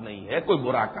ملامت نہیں ہے، کوئی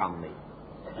برا کام نہیں۔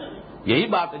 یہی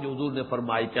بات ہے جو حضور نے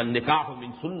فرمائی کہ النکاح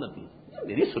من سنتی، یہ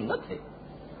میری سنت ہے۔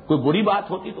 کوئی بری بات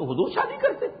ہوتی تو حضور شادی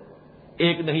کرتے،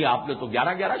 ایک نہیں آپ نے تو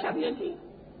 11 شادیاں کی،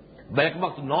 بیک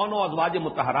وقت 9 ازواج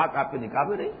مطہرات آپ کے نکاح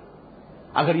میں رہی۔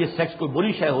 اگر یہ سیکس کوئی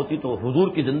بری شے ہوتی تو حضور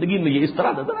کی زندگی میں یہ اس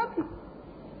طرح نظر آتی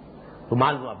تو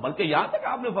معلوم، بلکہ یہاں تک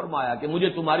آپ نے فرمایا کہ مجھے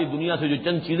تمہاری دنیا سے جو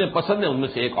چند چیزیں پسند ہیں ان میں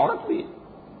سے ایک عورت بھی ہے۔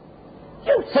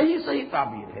 یہ صحیح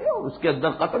تعبیر ہے اور اس کے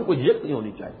اندر قطعاً کوئی جھجک نہیں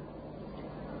ہونی چاہیے۔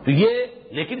 تو یہ،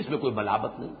 لیکن اس میں کوئی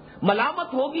ملامت نہیں،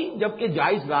 ملامت ہوگی جبکہ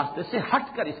جائز راستے سے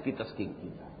ہٹ کر اس کی تسکین کی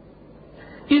جائے۔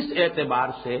 اس اعتبار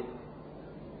سے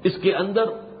اس کے اندر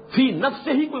فی نفس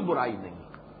سے ہی کوئی برائی نہیں۔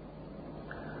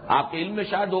 آپ کے علم میں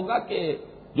شاید ہوگا کہ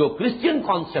جو کرسچین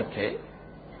کانسیپٹ ہے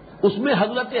اس میں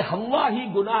حضرت حوا ہی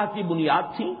گناہ کی بنیاد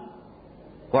تھی۔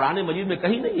 قرآن مجید میں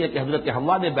کہیں نہیں ہے کہ حضرت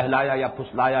حوا نے بہلایا یا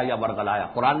پھسلایا یا ورغلایا،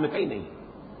 قرآن میں کہیں نہیں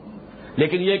ہے،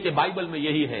 لیکن یہ کہ بائبل میں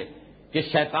یہی ہے کہ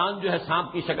شیطان جو ہے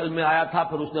سانپ کی شکل میں آیا تھا،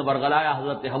 پھر اس نے ورغلایا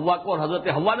حضرت حوا کو، اور حضرت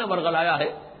حوا نے ورغلایا ہے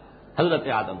حضرت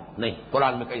آدم، نہیں،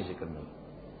 قرآن میں کہیں ذکر نہیں۔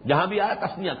 جہاں بھی آیا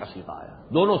تسنیہ کا صیغہ آیا،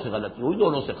 دونوں سے غلطی ہوئی،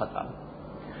 دونوں سے خطا ہوئی۔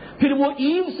 پھر وہ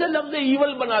ایو سے لفظ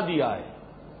ایول بنا دیا ہے،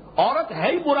 عورت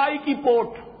ہے ہی برائی کی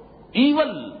پوٹ،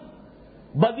 ایول،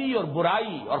 بدی اور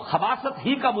برائی اور خباثت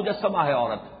ہی کا مجسمہ ہے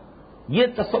عورت۔ یہ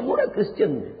تصور ہے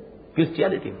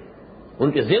کرسچینٹی میں،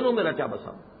 ان کے ذہنوں میں رچا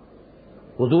بسا۔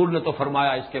 حضور نے تو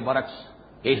فرمایا اس کے برعکس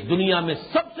کہ اس دنیا میں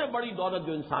سب سے بڑی دولت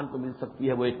جو انسان کو مل سکتی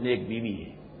ہے وہ ایک نیک بیوی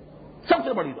ہے، سب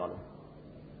سے بڑی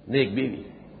دولت نیک بیوی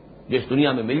ہے، جو اس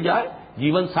دنیا میں مل جائے،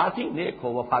 جیون ساتھی نیک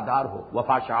ہو، وفادار ہو،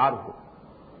 وفاشار ہو،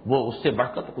 وہ اس سے بڑھ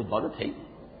کر تو کوئی دولت ہے ہی نہیں۔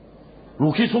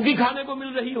 روکھی سوکھی کھانے کو مل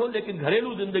رہی ہو لیکن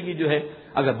گھریلو زندگی جو ہے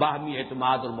اگر باہمی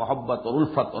اعتماد اور محبت اور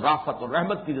الفت اور رافت اور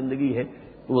رحمت کی زندگی ہے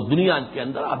تو وہ دنیا کے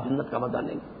اندر آپ جنت کا مزہ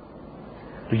لیں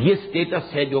گے۔ تو یہ سٹیٹس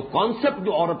ہے جو کانسیپٹ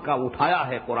جو عورت کا اٹھایا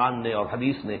ہے قرآن نے اور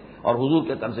حدیث نے اور حضور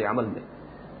کے طرز عمل میں،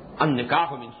 النکاح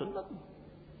من سنت،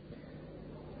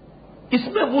 اس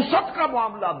میں وسعت کا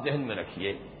معاملہ آپ ذہن میں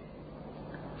رکھیے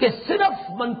کہ صرف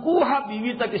منکوحہ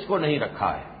بیوی تک اس کو نہیں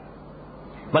رکھا ہے،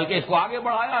 بلکہ اس کو آگے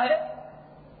بڑھایا ہے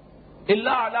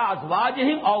الا علی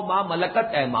ازواجہم او ما ملکت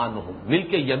ایمانہم،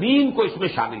 ملک یمین کو اس میں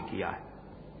شامل کیا ہے۔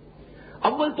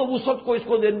 اول تو وسعت کو اس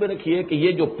کو ذہن میں رکھیے کہ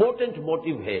یہ جو پوٹنٹ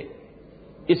موٹیو ہے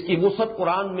اس کی وسعت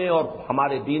قرآن میں اور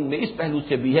ہمارے دین میں اس پہلو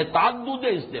سے بھی ہے تعدد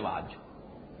ازدواج،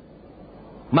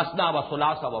 مثنی و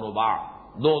ثلاث و رباع،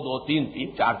 دو دو تین تین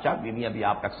چار چار بیویاں بھی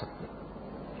آپ رکھ سکتے ہیں۔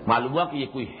 معلوم ہوا کہ یہ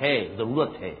کوئی ہے،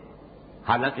 ضرورت ہے،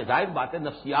 حالانکہ ظاہر بات ہے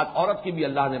نفسیات عورت کی بھی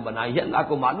اللہ نے بنائی ہے، اللہ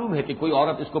کو معلوم ہے کہ کوئی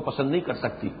عورت اس کو پسند نہیں کر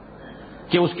سکتی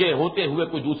کہ اس کے ہوتے ہوئے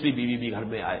کوئی دوسری بیوی بھی گھر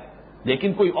میں آئے،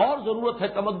 لیکن کوئی اور ضرورت ہے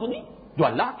تمدنی جو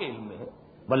اللہ کے علم میں ہے،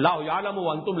 واللہ یعلم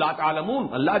وانتم لا تعلمون،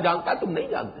 اللہ جانتا ہے تم نہیں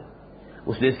جانتے،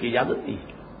 اس نے اس کی اجازت دی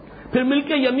ہے۔ پھر مل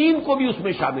کے یمین کو بھی اس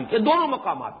میں شامل کیا دونوں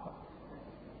مقامات پر،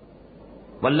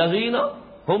 والذین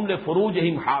ہم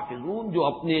لفروجہم حافظون، جو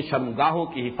اپنے شرمگاہوں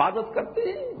کی حفاظت کرتے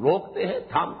ہیں، روکتے ہیں،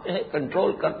 تھامتے ہیں،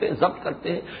 کنٹرول کرتے ہیں، ضبط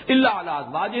کرتے ہیں، الا علی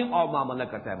ازواجہم او ما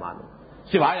ملکت ایمانہم،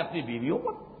 سوائے اپنی بیویوں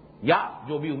پر یا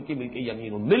جو بھی ان کی ملک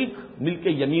یمین ہو۔ ملک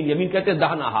یمین، یمین کہتے ہیں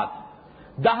دہنا ہاتھ،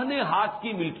 دہنے ہاتھ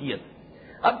کی ملکیت۔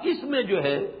 اب اس میں جو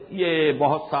ہے یہ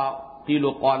بہت سا قیل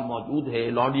و قول موجود ہے،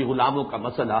 لونڈی غلاموں کا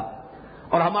مسئلہ،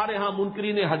 اور ہمارے ہاں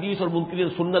منکرین حدیث اور منکرین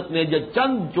سنت نے جو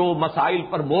چند جو مسائل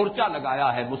پر مورچہ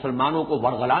لگایا ہے مسلمانوں کو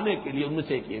ورغلانے کے لیے، ان میں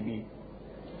سے ایک یہ بھی،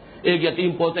 ایک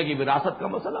یتیم پوتے کی وراثت کا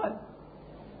مسئلہ ہے،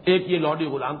 ایک یہ لونڈی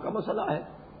غلام کا مسئلہ ہے۔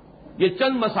 یہ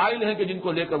چند مسائل ہیں کہ جن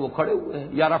کو لے کر وہ کھڑے ہوئے ہیں،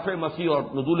 یا رفع مسیح اور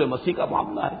نزول مسیح کا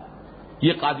معاملہ ہے،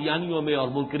 یہ قادیانیوں میں اور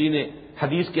منکرین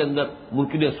حدیث کے اندر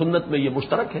منکرین سنت میں یہ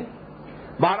مشترک ہے۔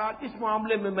 بہرحال اس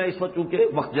معاملے میں میں اس وقت چونکہ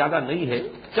وقت زیادہ نہیں ہے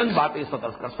چند باتیں اس وقت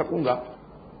عرض کر سکوں گا۔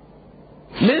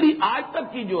 میری آج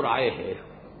تک کی جو رائے ہے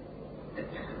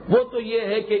وہ تو یہ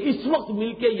ہے کہ اس وقت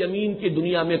ملک یمین کی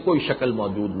دنیا میں کوئی شکل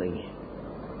موجود نہیں ہے۔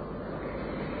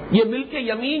 یہ ملک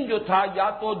یمین جو تھا، یا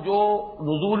تو جو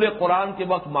نزول قرآن کے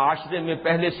وقت معاشرے میں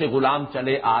پہلے سے غلام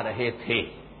چلے آ رہے تھے،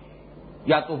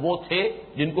 یا تو وہ تھے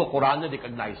جن کو قرآن نے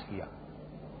ریکگنائز کیا،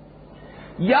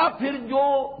 یا پھر جو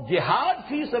جہاد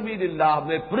فی سبیل اللہ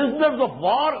میں پرزنرز آف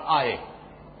وار آئے،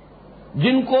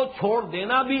 جن کو چھوڑ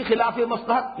دینا بھی خلاف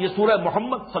مصلحت۔ یہ سورہ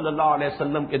محمد صلی اللہ علیہ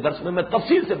وسلم کے درس میں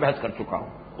تفصیل سے بحث کر چکا ہوں،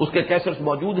 اس کے کیسٹس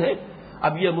موجود ہیں۔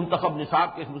 اب یہ منتخب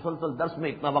نصاب کے اس مسلسل درس میں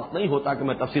اتنا وقت نہیں ہوتا کہ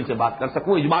میں تفصیل سے بات کر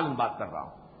سکوں، اجمالاً بات کر رہا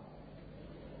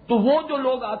ہوں۔ تو وہ جو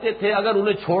لوگ آتے تھے اگر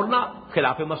انہیں چھوڑنا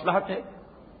خلاف مصلحت ہے،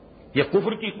 یہ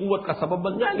کفر کی قوت کا سبب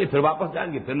بن جائیں گے، پھر واپس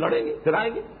جائیں گے، پھر لڑیں گے، پھر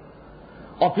آئیں گے،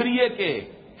 اور پھر یہ کہ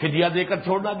فدیہ دے کر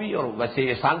چھوڑنا بھی اور ویسے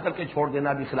احسان کر کے چھوڑ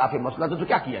دینا بھی خلاف مصلحت ہے، تو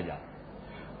کیا کیا جائے؟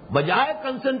 بجائے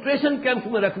کنسنٹریشن کیمپس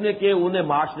میں رکھنے کے انہیں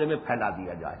معاشرے میں پھیلا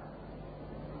دیا جائے،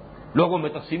 لوگوں میں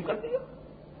تقسیم کر دیا۔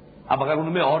 اب اگر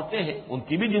ان میں عورتیں ہیں، ان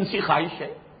کی بھی جنسی خواہش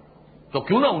ہے، تو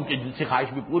کیوں نہ ان کی جنسی خواہش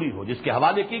بھی پوری ہو، جس کے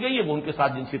حوالے کی گئی ہے وہ ان کے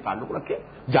ساتھ جنسی تعلق رکھے،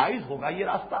 جائز ہوگا یہ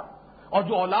راستہ۔ اور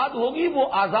جو اولاد ہوگی وہ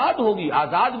آزاد ہوگی،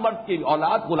 آزاد مرد کی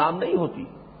اولاد غلام نہیں ہوتی،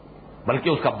 بلکہ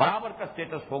اس کا برابر کا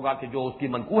سٹیٹس ہوگا کہ جو اس کی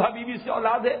منکوحہ بیوی سے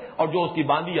اولاد ہے اور جو اس کی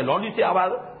باندی یا لونڈی سے اولاد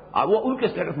ہے، وہ ان کے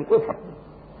سٹیٹس میں کوئی فرق نہیں۔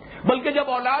 بلکہ جب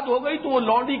اولاد ہو گئی تو وہ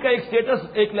لونڈی کا ایک سٹیٹس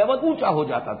ایک لیول اونچا ہو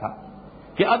جاتا تھا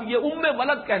کہ اب یہ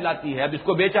ولد کہلاتی ہے، اب اس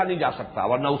کو بیچا نہیں جا سکتا،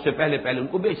 ورنہ اس سے پہلے ان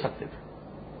کو بیچ سکتے تھے۔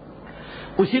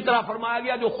 اسی طرح فرمایا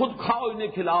گیا جو خود کھاؤ انہیں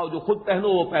کھلاؤ، جو خود پہنو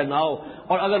وہ پہناؤ،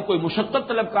 اور اگر کوئی مشقت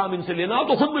طلب کام ان سے لینا ہو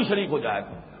تو خود بھی شریک ہو جائے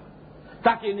گا،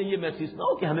 تاکہ انہیں یہ محسوس نہ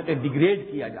ہو کہ ہمیں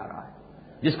ڈیگریڈ کیا جا رہا ہے۔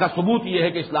 جس کا ثبوت یہ ہے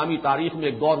کہ اسلامی تاریخ میں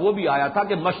ایک دور وہ بھی آیا تھا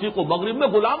کہ مشرق و مغرب میں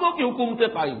غلاموں کی حکومتیں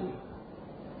قائم ہوئی۔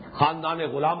 خاندان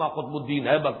غلامہ قطب الدین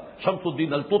ایبک، شمس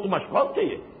الدین التتمش، کون تھے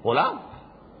یہ غلام؟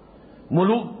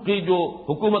 ملوک کی جو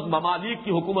حکومت، ممالک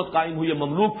کی حکومت قائم ہوئی،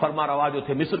 مملوک فرما روا جو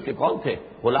تھے مصر کے، کون تھے؟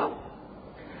 غلام۔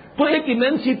 تو ایک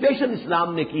ایمینسیپیشن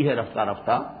اسلام نے کی ہے رفتہ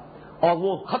رفتہ، اور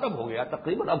وہ ختم ہو گیا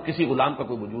تقریباً، اب کسی غلام کا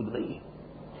کوئی وجود نہیں ہے۔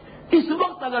 اس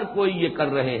وقت اگر کوئی یہ کر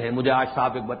رہے ہیں، مجھے آج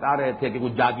صاحب ایک بتا رہے تھے کہ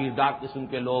کچھ جاگیردار قسم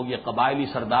کے لوگ، یہ قبائلی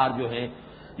سردار جو ہیں،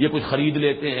 یہ کچھ خرید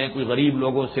لیتے ہیں کوئی غریب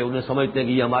لوگوں سے، انہیں سمجھتے ہیں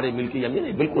کہ یہ ہمارے ملک کی زمین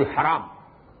ہے، بالکل حرام،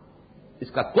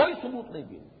 اس کا کوئی ثبوت نہیں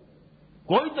دیا،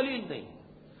 کوئی دلیل نہیں،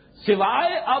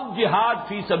 سوائے اب جہاد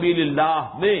فی سبیل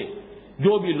اللہ میں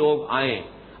جو بھی لوگ آئیں،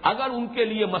 اگر ان کے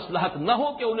لیے مصلحت نہ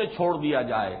ہو کہ انہیں چھوڑ دیا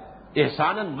جائے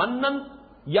احساناً منن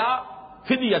یا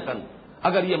فدیتاً،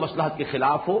 اگر یہ مصلحت کے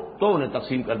خلاف ہو تو انہیں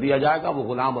تقسیم کر دیا جائے گا، وہ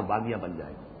غلام اور باندیاں بن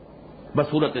جائیں گے، بس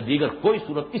صورت دیگر کوئی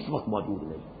صورت اس وقت موجود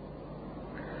نہیں۔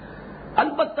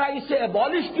 البتہ اسے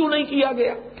ایبالش کیوں نہیں کیا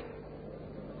گیا؟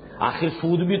 آخر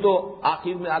سود بھی تو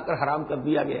آخر میں آ کر حرام کر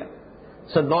دیا گیا،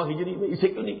 سن 9 ہجری میں، اسے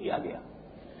کیوں نہیں کیا گیا؟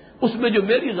 اس میں جو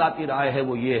میری ذاتی رائے ہے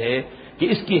وہ یہ ہے کہ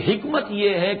اس کی حکمت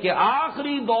یہ ہے کہ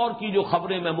آخری دور کی جو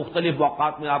خبریں میں مختلف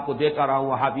اوقات میں آپ کو دیتا رہا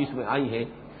ہوں، احادیث میں آئی ہیں،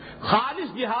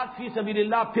 خالص جہاد فی سبیل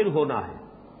اللہ پھر ہونا ہے،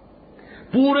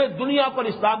 پورے دنیا پر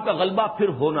اسلام کا غلبہ پھر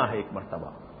ہونا ہے ایک مرتبہ۔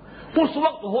 اس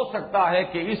وقت ہو سکتا ہے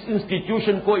کہ اس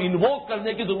انسٹیٹیوشن کو انووک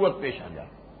کرنے کی ضرورت پیش آ جائے۔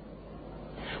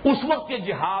 اس وقت کے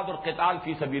جہاد اور قتال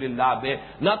فی سبیل اللہ میں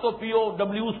نہ تو پی او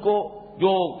ڈبلیوز کو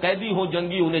جو قیدی ہو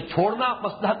جنگی انہیں چھوڑنا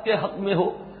مصلحت کے حق میں ہو،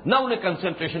 نہ انہیں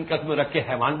کنسنٹریشن کیمپ میں رکھ کے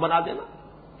حیوان بنا دینا،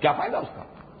 کیا فائدہ اس کا؟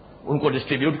 ان کو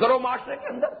ڈسٹریبیوٹ کرو معاشرے کے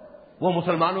اندر، وہ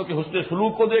مسلمانوں کے حسن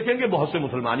سلوک کو دیکھیں گے، بہت سے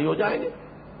مسلمانی ہو جائیں گے،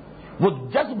 وہ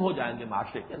جذب ہو جائیں گے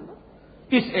معاشرے کے اندر۔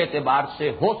 اس اعتبار سے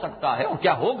ہو سکتا ہے، اور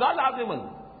کیا ہوگا لازماً،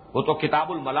 وہ تو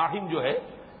کتاب الملاحم جو ہے،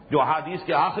 جو احادیث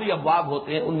کے آخری ابواب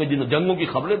ہوتے ہیں، ان میں جن جنگوں کی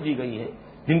خبریں دی گئی ہیں،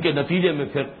 جن کے نتیجے میں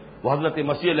پھر وہ حضرت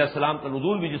مسیح علیہ السلام کا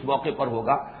نزول بھی جس موقع پر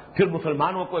ہوگا، پھر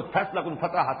مسلمانوں کو ایک فیصلہ کن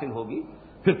فتح حاصل ہوگی،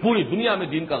 پھر پوری دنیا میں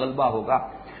دین کا غلبہ ہوگا۔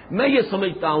 میں یہ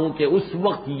سمجھتا ہوں کہ اس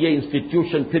وقت یہ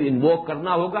انسٹیٹیوشن پھر انووک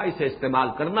کرنا ہوگا، اسے استعمال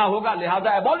کرنا ہوگا، لہذا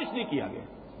ایبولش نہیں کیا گیا،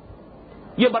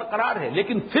 یہ برقرار ہے،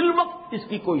 لیکن فی الوقت اس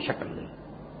کی کوئی شکل نہیں۔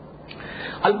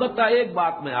 البتہ ایک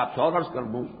بات میں آپ سے اور عرض کر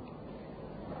دوں،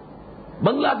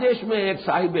 بنگلہ دیش میں ایک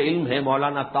صاحب علم ہے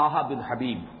مولانا طاہا بن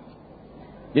حبیب،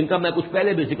 جن کا میں کچھ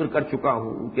پہلے بھی ذکر کر چکا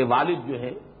ہوں۔ ان کے والد جو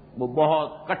ہیں وہ بہت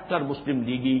کٹر مسلم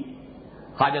لیگی،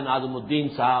 خواجہ ناظم الدین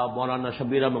صاحب، مولانا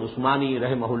شبیر احمد عثمانی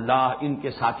رحمہ اللہ، ان کے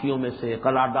ساتھیوں میں سے،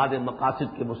 قرارداد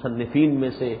مقاصد کے مصنفین میں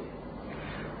سے،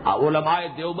 علماء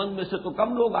دیوبند میں سے تو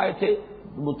کم لوگ آئے تھے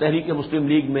تحریک مسلم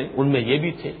لیگ میں، ان میں یہ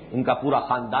بھی تھے، ان کا پورا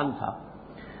خاندان تھا۔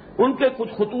 ان کے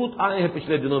کچھ خطوط آئے ہیں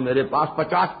پچھلے دنوں میرے پاس،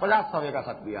 50 صفحے کا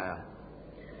خط بھی آیا ہے۔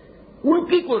 ان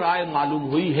کی کوئی رائے معلوم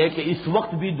ہوئی ہے کہ اس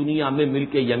وقت بھی دنیا میں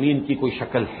ملک یمین کی کوئی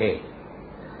شکل ہے۔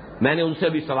 میں نے ان سے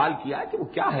بھی سوال کیا کہ وہ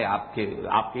کیا ہے، آپ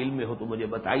کے علم میں ہو تو مجھے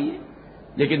بتائیے،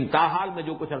 لیکن تاحال میں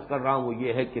جو کچھ عرض کر رہا ہوں وہ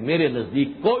یہ ہے کہ میرے نزدیک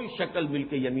کوئی شکل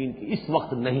ملک یمین کی اس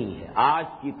وقت نہیں ہے۔ آج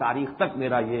کی تاریخ تک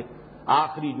میرا یہ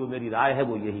آخری جو میری رائے ہے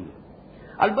وہ یہی ہے۔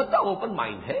 البتہ اوپن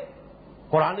مائنڈ ہے،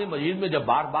 قرآن مجید میں جب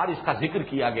بار بار اس کا ذکر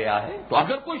کیا گیا ہے تو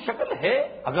اگر کوئی شکل ہے،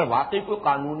 اگر واقعی کوئی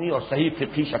قانونی اور صحیح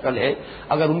فقہی شکل ہے،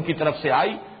 اگر ان کی طرف سے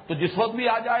آئی تو جس وقت بھی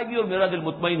آ جائے گی اور میرا دل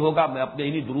مطمئن ہوگا، میں اپنے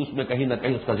انہی دروس میں کہیں نہ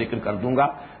کہیں اس کا ذکر کر دوں گا،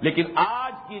 لیکن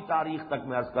آج کی تاریخ تک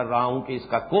میں عرض کر رہا ہوں کہ اس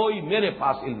کا کوئی میرے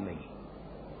پاس علم نہیں۔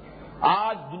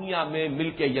 آج دنیا میں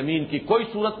ملک یمین کی کوئی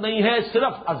صورت نہیں ہے،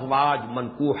 صرف ازواج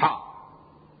منکوحہ،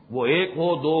 وہ 1 ہو،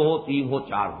 2 ہو، 3 ہو،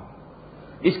 4 ہو۔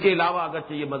 اس کے علاوہ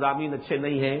اگرچہ یہ مضامین اچھے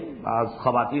نہیں ہیں، بعض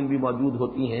خواتین بھی موجود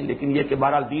ہوتی ہیں، لیکن یہ کہ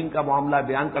بہرحال دین کا معاملہ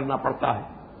بیان کرنا پڑتا ہے۔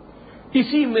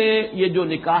 اسی میں یہ جو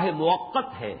نکاح موقت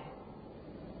ہے،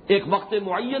 ایک وقت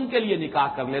معین کے لیے نکاح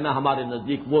کر لینا، ہمارے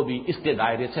نزدیک وہ بھی اس کے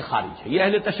دائرے سے خارج ہے۔ یہ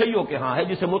اہل تشیع کے ہاں ہے،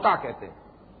 جسے متع کہتے ہیں۔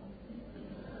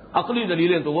 عقلی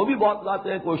دلیلیں تو وہ بھی بہت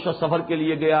لاتے ہیں، کوئی شخص سفر کے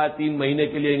لیے گیا ہے، 3 مہینے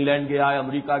کے لیے انگلینڈ گیا ہے،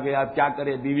 امریکہ گیا ہے، کیا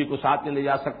کرے، بیوی کو ساتھ میں لے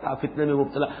جا سکتا، فتنے میں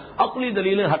مبتلا، عقلی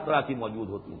دلیلیں ہر طرح کی موجود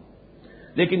ہوتی ہیں۔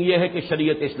 لیکن یہ ہے کہ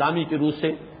شریعت اسلامی کی روح سے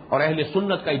اور اہل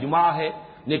سنت کا اجماع ہے،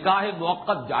 نکاح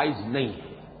موقت جائز نہیں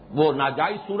ہے، وہ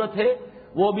ناجائز صورت ہے،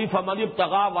 وہ بھی فمن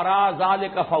ابتغى وراء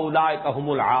ذلك فاولئک هم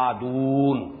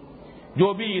العادون، جو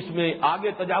بھی اس میں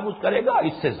آگے تجاوز کرے گا،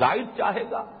 اس سے زائد چاہے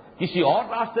گا، کسی اور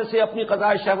راستے سے اپنی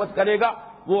قضاء شہوت کرے گا،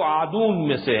 وہ عادون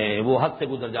میں سے ہیں، وہ حد سے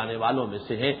گزر جانے والوں میں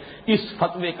سے ہیں۔ اس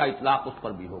فتوے کا اطلاق اس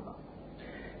پر بھی ہوگا۔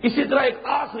 اسی طرح ایک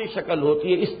آخری شکل ہوتی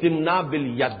ہے استمناء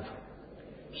بالید،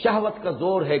 شہوت کا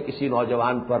زور ہے کسی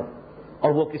نوجوان پر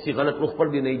اور وہ کسی غلط رخ پر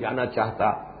بھی نہیں جانا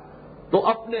چاہتا، تو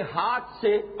اپنے ہاتھ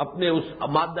سے اپنے اس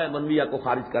مادہ منویہ کو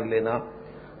خارج کر لینا،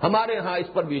 ہمارے ہاں اس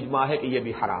پر بھی اجماع ہے کہ یہ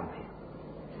بھی حرام ہے۔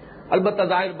 البتہ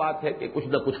ظاہر بات ہے کہ کچھ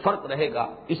نہ کچھ فرق رہے گا،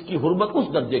 اس کی حرمت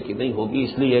اس درجے کی نہیں ہوگی،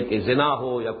 اس لیے کہ زنا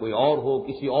ہو یا کوئی اور ہو،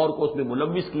 کسی اور کو اس میں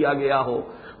ملوث کیا گیا ہو،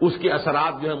 اس کے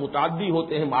اثرات جو ہے متعدی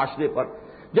ہوتے ہیں معاشرے پر،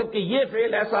 جبکہ یہ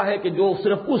فعل ایسا ہے کہ جو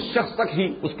صرف اس شخص تک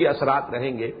ہی اس کے اثرات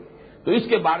رہیں گے، تو اس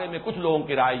کے بارے میں کچھ لوگوں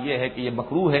کی رائے یہ ہے کہ یہ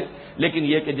مکروہ ہے، لیکن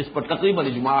یہ کہ جس پر تقریباً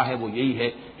اجماع ہے وہ یہی ہے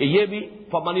کہ یہ بھی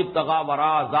فمن ابتغى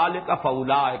وراء ذلك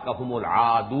فاولئک هم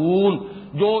العادون،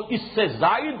 جو اس سے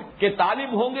زائد کے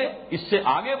طالب ہوں گے، اس سے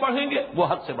آگے بڑھیں گے، وہ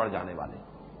حد سے بڑھ جانے والے۔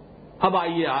 اب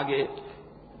آئیے آگے،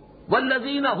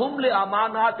 والذین هم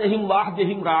لاماناتهم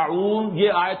وعهدهم راعون، یہ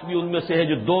آیت بھی ان میں سے ہے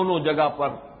جو دونوں جگہ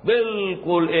پر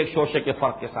بالکل ایک شوشے کے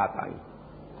فرق کے ساتھ آئی۔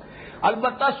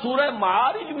 البتہ سورہ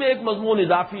معارج میں ایک مضمون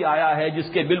اضافی آیا ہے جس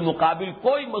کے بالمقابل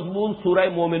کوئی مضمون سورہ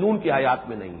مومنون کی آیات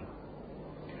میں نہیں۔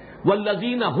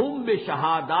 والذین هم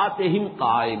بشہاداتہم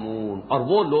قائمون، اور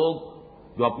وہ لوگ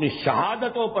جو اپنی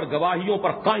شہادتوں پر، گواہیوں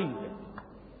پر قائم ہیں۔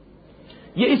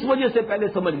 یہ اس وجہ سے پہلے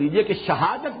سمجھ لیجئے کہ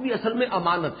شہادت بھی اصل میں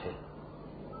امانت ہے،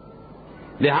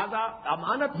 لہذا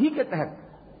امانت ہی کے تحت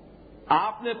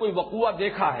آپ نے کوئی وقوع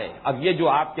دیکھا ہے، اب یہ جو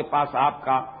آپ کے پاس آپ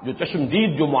کا جو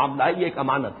چشمدید جو معاملہ ہے یہ ایک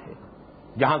امانت ہے،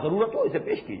 جہاں ضرورت ہو اسے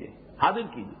پیش کیجیے، حاضر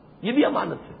کیجیے، یہ بھی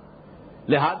امانت ہے۔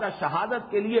 لہذا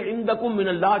شہادت کے لیے عندکم من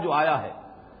اللہ جو آیا ہے،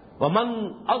 ومن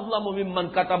اظلم ممن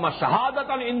کتم شہادۃ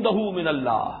عنده من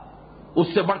اللہ،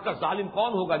 اس سے بڑھ کر ظالم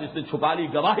کون ہوگا جس نے چھپا لی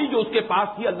گواہی جو اس کے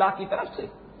پاس تھی اللہ کی طرف سے۔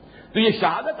 تو یہ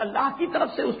شہادت اللہ کی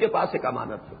طرف سے اس کے پاس ایک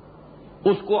امانت ہے،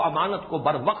 اس کو امانت کو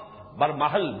بر وقت، بر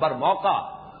محل، بر موقع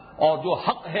اور جو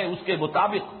حق ہے اس کے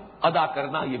مطابق ادا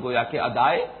کرنا، یہ گویا کہ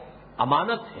ادائے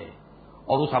امانت ہے،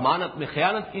 اور اس امانت میں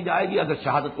خیانت کی جائے گی اگر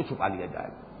شہادت کو چھپا لیا جائے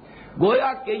گا۔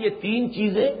 گویا کہ یہ تین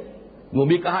چیزیں، وہ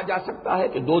بھی کہا جا سکتا ہے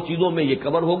کہ دو چیزوں میں یہ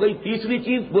کور ہو گئی، تیسری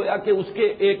چیز گویا کہ اس کے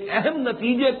ایک اہم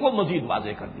نتیجے کو مزید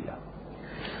واضح کر دیا۔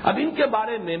 اب ان کے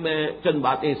بارے میں چند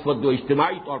باتیں اس وقت جو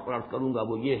اجتماعی طور پر عرض کروں گا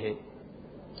وہ یہ ہے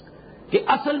کہ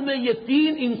اصل میں یہ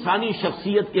تین انسانی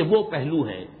شخصیت کے وہ پہلو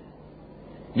ہیں،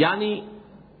 یعنی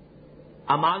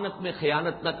امانت میں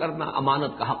خیانت نہ کرنا،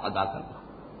 امانت کا حق ادا کرنا،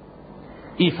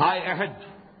 ایفائے عہد،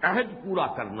 عہد پورا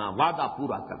کرنا، وعدہ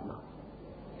پورا کرنا،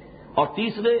 اور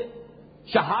تیسرے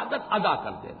شہادت ادا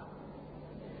کر دینا۔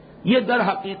 یہ در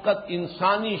حقیقت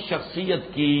انسانی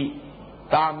شخصیت کی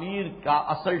تعمیر کا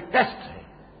اصل ٹیسٹ ہے۔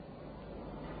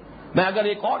 میں اگر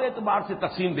ایک اور اعتبار سے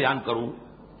تقسیم بیان کروں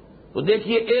تو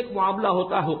دیکھیے، ایک معاملہ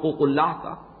ہوتا ہے حقوق اللہ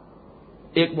کا،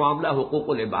 ایک معاملہ حقوق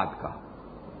العباد کا۔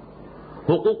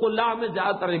 حقوق اللہ میں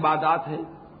زیادہ تر عبادات ہیں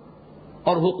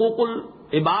اور حقوق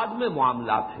العباد میں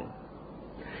معاملات ہیں۔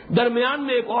 درمیان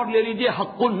میں ایک اور لے لیجیے،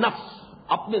 حق النفس،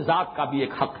 اپنے ذات کا بھی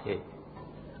ایک حق ہے۔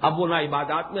 اب وہ نہ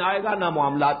عبادات میں آئے گا نہ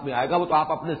معاملات میں آئے گا، وہ تو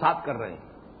آپ اپنے ساتھ کر رہے ہیں۔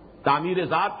 تعمیر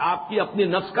ذات آپ کی اپنے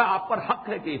نفس کا آپ پر حق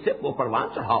ہے کہ اسے وہ پروان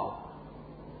چڑھاؤ،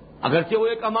 اگرچہ وہ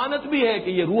ایک امانت بھی ہے کہ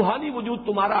یہ روحانی وجود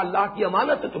تمہارا اللہ کی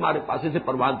امانت ہے تمہارے پاس، اسے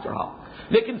پروان چڑھاؤ۔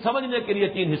 لیکن سمجھنے کے لیے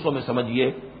تین حصوں میں سمجھیے۔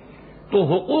 تو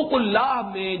حقوق اللہ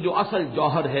میں جو اصل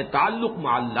جوہر ہے تعلق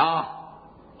مع اللہ،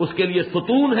 اس کے لیے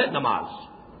ستون ہے نماز۔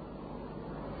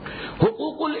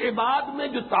 حقوق العباد میں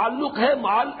جو تعلق ہے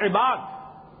مع العباد،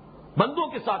 بندوں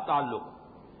کے ساتھ تعلق،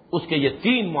 اس کے یہ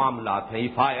تین معاملات ہیں،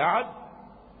 عہد،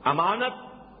 امانت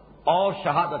اور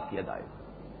شہادت کی ادائیگی۔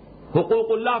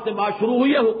 حقوق اللہ سے بات شروع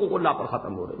ہوئی ہے، حقوق اللہ پر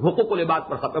ختم ہو رہی ہے، حقوق العباد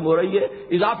پر ختم ہو رہی ہے۔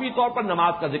 اضافی طور پر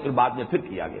نماز کا ذکر بعد میں پھر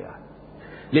کیا گیا ہے،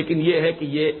 لیکن یہ ہے کہ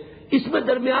یہ اس میں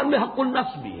درمیان میں حق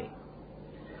النفس بھی ہے۔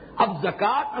 اب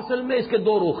زکوٰۃ اصل میں اس کے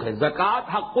دو رخ ہیں،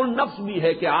 زکوٰۃ حق النفس بھی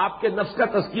ہے کہ آپ کے نفس کا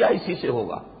تزکیہ اسی سے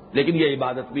ہوگا، لیکن یہ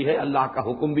عبادت بھی ہے، اللہ کا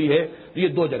حکم بھی ہے، تو یہ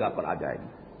دو جگہ پر آ جائے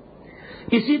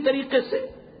گی۔ اسی طریقے سے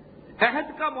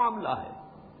عہد کا معاملہ ہے،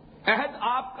 عہد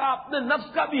آپ کا اپنے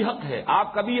نفس کا بھی حق ہے۔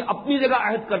 آپ کبھی اپنی جگہ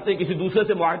عہد کرتے، کسی دوسرے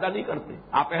سے معاہدہ نہیں کرتے،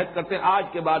 آپ عہد کرتے آج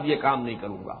کے بعد یہ کام نہیں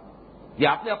کروں گا، یہ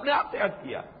آپ نے اپنے آپ سے عہد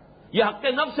کیا، یہ حق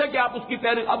نفس ہے کہ آپ اس کی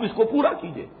پیروی، اب اس کو پورا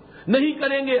کیجئے۔ نہیں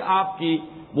کریں گے آپ کی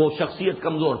وہ شخصیت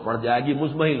کمزور پڑ جائے گی،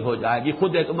 مزمحل ہو جائے گی،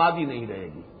 خود اعتمادی نہیں رہے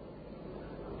گی،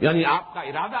 یعنی آپ کا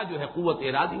ارادہ جو ہے، قوت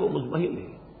ارادی، وہ مزمحل ہے۔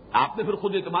 آپ نے پھر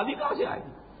خود اعتمادی کہاں سے آئے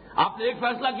گی؟ آپ نے ایک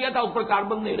فیصلہ کیا تھا، اس پر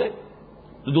کاربند نہیں رہے،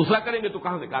 تو دوسرا کریں گے تو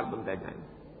کہاں سے کاربند رہ جائیں گے؟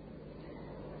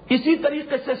 اسی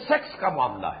طریقے سے سیکس کا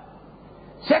معاملہ ہے،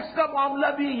 سیکس کا معاملہ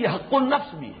بھی یہ حق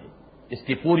النفس بھی ہے، اس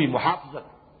کی پوری محافظت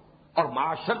اور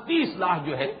معاشرتی اصلاح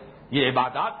جو ہے، یہ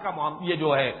عبادات کا معاملہ، یہ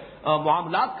جو ہے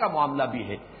معاملات کا معاملہ بھی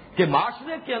ہے کہ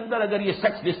معاشرے کے اندر اگر یہ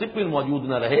سیکس ڈسپلن موجود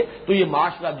نہ رہے تو یہ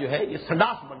معاشرہ جو ہے یہ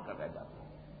سڈاس بن کر رہ جاتا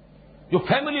ہے، جو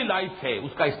فیملی لائف ہے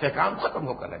اس کا استحکام ختم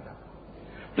ہو کر رہ جاتا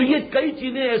ہے۔ تو یہ کئی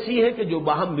چیزیں ایسی ہیں کہ جو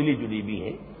باہم ملی جلی بھی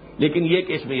ہیں، لیکن یہ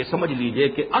کہ اس میں یہ سمجھ لیجئے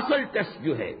کہ اصل ٹیسٹ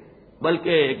جو ہے، بلکہ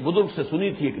ایک بزرگ سے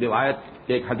سنی تھی ایک روایت،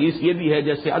 ایک حدیث یہ بھی ہے،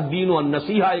 جیسے الدین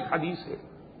والنصیحہ ایک حدیث ہے،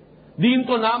 دین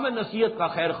تو نام ہے نصیحت کا،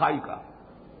 خیر خواہی کا،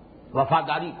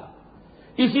 وفاداری کا۔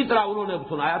 اسی طرح انہوں نے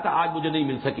سنایا تھا، آج مجھے نہیں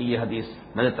مل سکی یہ حدیث،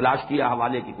 میں نے تلاش کیا،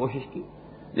 حوالے کی کوشش کی،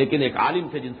 لیکن ایک عالم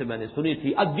تھے جن سے میں نے سنی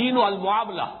تھی، الدین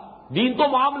والمعاملہ، دین تو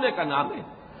معاملے کا نام ہے،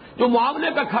 جو معاملے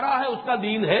کا کھڑا ہے اس کا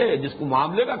دین ہے، جس کو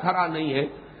معاملے کا کھڑا نہیں ہے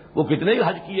وہ کتنے ہی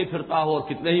حج کیے پھرتا ہو اور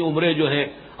کتنے ہی عمرے جو ہیں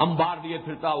انبار لیے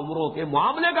پھرتا عمروں کے،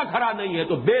 معاملے کا کھڑا نہیں ہے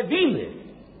تو بے دین ہے،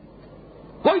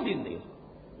 کوئی دین نہیں۔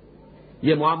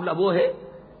 یہ معاملہ وہ ہے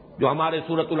جو ہمارے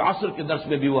سورۃ العصر کے درس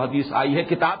میں بھی وہ حدیث آئی ہے،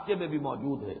 کتابچے میں بھی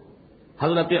موجود ہے،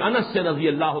 حضرت انس سے رضی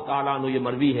اللہ تعالیٰ عنہ یہ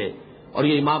مروی ہے، اور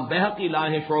یہ امام بہقی لائے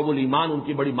ہیں، شعب الایمان، ان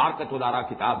کی بڑی مارکت الارا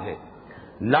کتاب ہے،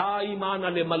 لا ایمان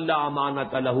لمن لا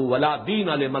امانۃ لہ ولا دین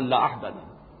لمن لا عہد لہ۔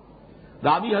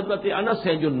 راوی حضرت انس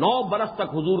ہیں جو 9 برس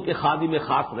تک حضور کے خادم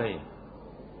خاص رہے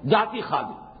ہیں، ذاتی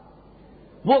خادم۔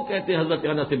 وہ کہتے ہیں حضرت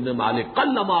انس بن مالک،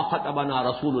 قلما خطبنا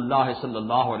رسول اللہ صلی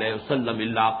اللہ علیہ وسلم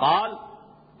الا قال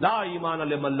لا ایمان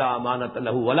لمن لا امانۃ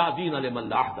لہ ولا دین لمن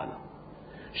لا عہد لہ۔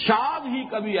 شاید ہی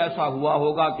کبھی ایسا ہوا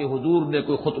ہوگا کہ حضور نے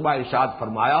کوئی خطبہ ارشاد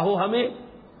فرمایا ہو ہمیں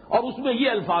اور اس میں یہ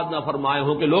الفاظ نہ فرمائے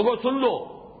ہوں کہ لوگوں سن لو،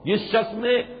 جس شخص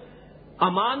میں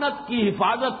امانت کی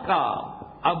حفاظت کا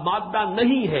اب مادہ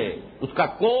نہیں ہے اس کا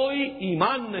کوئی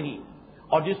ایمان نہیں،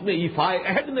 اور جس میں ایفائے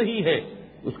عہد نہیں ہے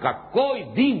اس کا کوئی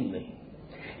دین نہیں۔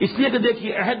 اس لیے کہ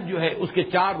دیکھیے عہد جو ہے اس کے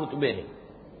 4 رتبے ہیں۔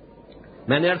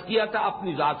 میں نے عرض کیا تھا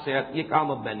اپنی ذات سے یہ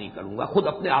کام اب میں نہیں کروں گا، خود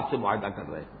اپنے آپ سے معاہدہ کر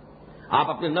رہے ہیں۔ آپ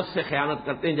اپنے نفس سے خیانت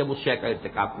کرتے ہیں جب اس شے کا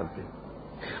ارتکاب کرتے ہیں،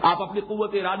 آپ اپنی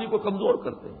قوت ارادی کو کمزور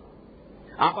کرتے ہیں،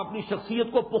 آپ اپنی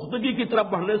شخصیت کو پختگی کی طرف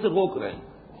بڑھنے سے روک رہے ہیں۔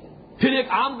 پھر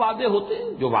ایک عام وعدے ہوتے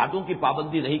ہیں جو وعدوں کی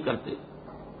پابندی نہیں کرتے۔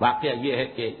 واقعہ یہ ہے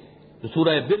کہ جو سورہ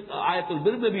آیت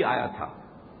البر میں بھی آیا تھا،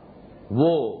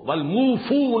 وہ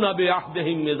والموفون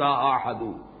بعہدہم اذا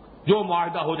عاہدوا، جو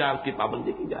معاہدہ ہو جائے اس کی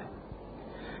پابندی کی جائے۔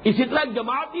 اسی طرح ایک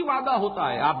جماعتی وعدہ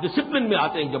ہوتا ہے، آپ ڈسپلن میں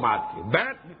آتے ہیں جماعت کے،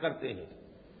 بیعت بھی کرتے ہیں،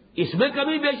 اس میں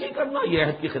کمی بیشی کرنا یہ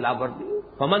عہد کی خلاف ورزی ہے۔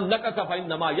 فمن نکث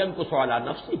فانما ينکث علی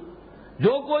نفسہ،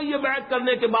 جو کوئی یہ بیعت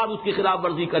کرنے کے بعد اس کی خلاف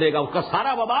ورزی کرے گا اس کا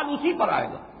سارا وبال اسی پر آئے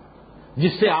گا۔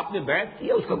 جس سے آپ نے بیعت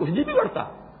کیا اس کا کچھ نہیں بگڑتا،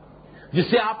 جس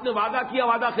سے آپ نے وعدہ کیا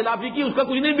وعدہ خلافی کی اس کا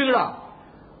کچھ نہیں بگڑا،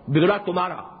 بگڑا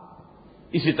تمہارا۔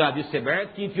 اسی طرح جس سے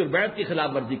بیعت کی تھی اور بیعت کی خلاف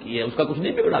ورزی کی ہے اس کا کچھ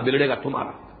نہیں بگڑا، بگڑے گا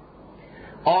تمہارا۔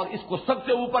 اور اس کو سب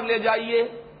سے اوپر لے جائیے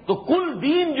تو کل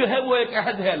دین جو ہے وہ ایک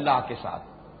عہد ہے اللہ کے ساتھ۔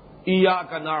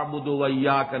 ایاک نعبد و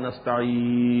ایاک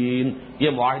نستعین، یہ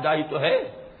معاہدہ ہی تو ہے۔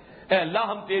 اے اللہ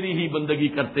ہم تیری ہی بندگی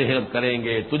کرتے ہیں اور کریں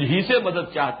گے، تجھ ہی سے مدد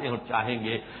چاہتے ہیں اور چاہیں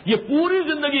گے۔ یہ پوری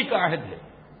زندگی کا عہد ہے،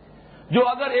 جو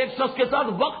اگر ایک شخص کے ساتھ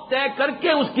وقت طے کر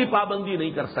کے اس کی پابندی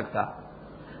نہیں کر سکتا،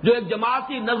 جو ایک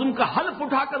جماعتی نظم کا حلف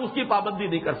اٹھا کر اس کی پابندی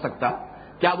نہیں کر سکتا،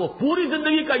 کیا وہ پوری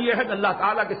زندگی کا یہ عہد اللہ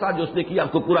تعالیٰ کے ساتھ جو اس نے کیا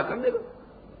اس کو پورا کر دے گا؟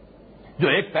 جو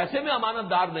ایک پیسے میں امانت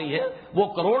دار نہیں ہے وہ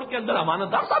کروڑ کے اندر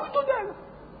امانت دار ثابت ہو جائے گا،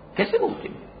 کیسے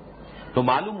ممکن ہے؟ تو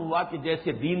معلوم ہوا کہ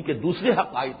جیسے دین کے دوسرے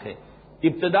حقائق ہیں،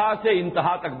 ابتدا سے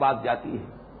انتہا تک بات جاتی ہے،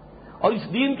 اور اس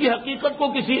دین کی حقیقت کو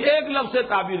کسی ایک لفظ سے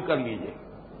تعبیر کر لیجئے۔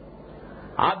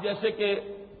 آپ جیسے کہ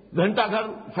گھنٹہ گھر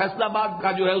فیصلہ آباد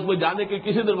کا جو ہے اس میں جانے کے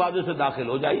کسی دروازے سے داخل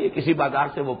ہو جائیے، کسی بازار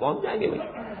سے وہ پہنچ جائیں گے۔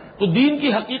 تو دین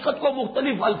کی حقیقت کو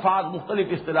مختلف الفاظ مختلف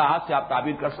اصطلاحات سے آپ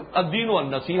تعبیر کر سکتے۔ الدین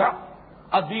والنصیحہ،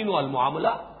 الدین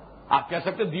والمعاملہ، آپ کہہ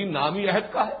سکتے دین نامی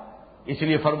عہد کا ہے، اس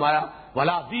لیے فرمایا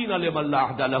ولا دین لمن لا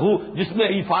عہد لہ، جس میں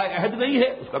ایفائے عہد نہیں ہے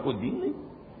اس کا کوئی دین نہیں۔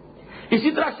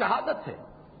 اسی طرح شہادت ہے،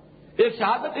 ایک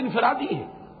شہادت انفرادی ہے،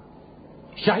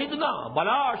 شہدنا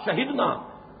بلا شہدنا،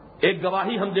 ایک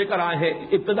گواہی ہم دے کر آئے ہیں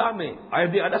ابتدا میں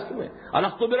عہد الست میں،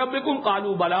 الست بربکم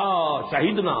قالوا بلا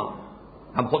شہدنا،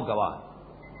 ہم خود گواہ ہیں۔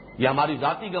 یہ ہماری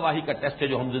ذاتی گواہی کا ٹیسٹ ہے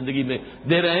جو ہم زندگی میں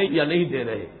دے رہے ہیں یا نہیں دے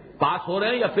رہے، پاس ہو رہے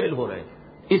ہیں یا فیل ہو رہے ہیں۔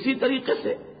 اسی طریقے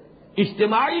سے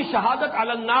اجتماعی شہادت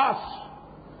علی الناس،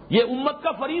 یہ امت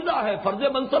کا فریضہ ہے، فرض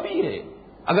منصبی ہے۔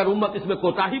 اگر امت اس میں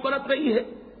کوتاہی برت رہی ہے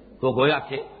تو گویا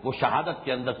کہ وہ شہادت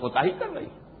کے اندر کوتاہی کر رہی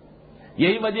ہے۔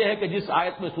 یہی وجہ ہے کہ جس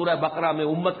آیت میں سورہ بقرہ میں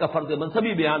امت کا فرض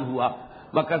منصبی بیان ہوا،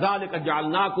 وَكَذَلِكَ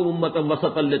جَعَلْنَاكُمْ أُمَّةً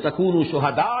وَسَطًا لِتَكُونُوا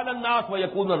شُهَدَاءَ عَلَى النَّاسِ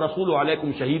وَيَكُونَ الرَّسُولُ عَلَيْكُمْ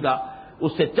شَهِيدًا،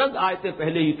 اس سے چند آیتیں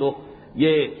پہلے ہی تو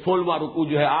یہ 16واں رکوع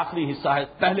جو ہے آخری حصہ ہے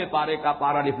پہلے پارے کا،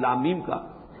 پارہ الف لام میم کا،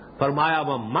 فرمایا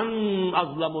وَمَنْ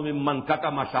أَظْلَمُ مِمَّنْ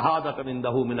كَتَمَ شَهَادَةً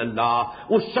عِندَهُ مِنَ اللَّهِ،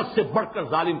 اس شخص سے بڑھ کر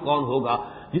ظالم کون ہوگا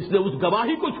جس نے اس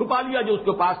گواہی کو چھپا لیا جو اس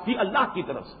کے پاس تھی اللہ کی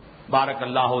طرف سے۔ بارک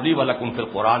اللہ لی ولکم فی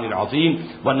القرآن العظیم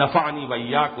ونفعنی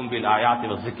وإیاکم بالآیات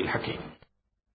والذکر الحکیم۔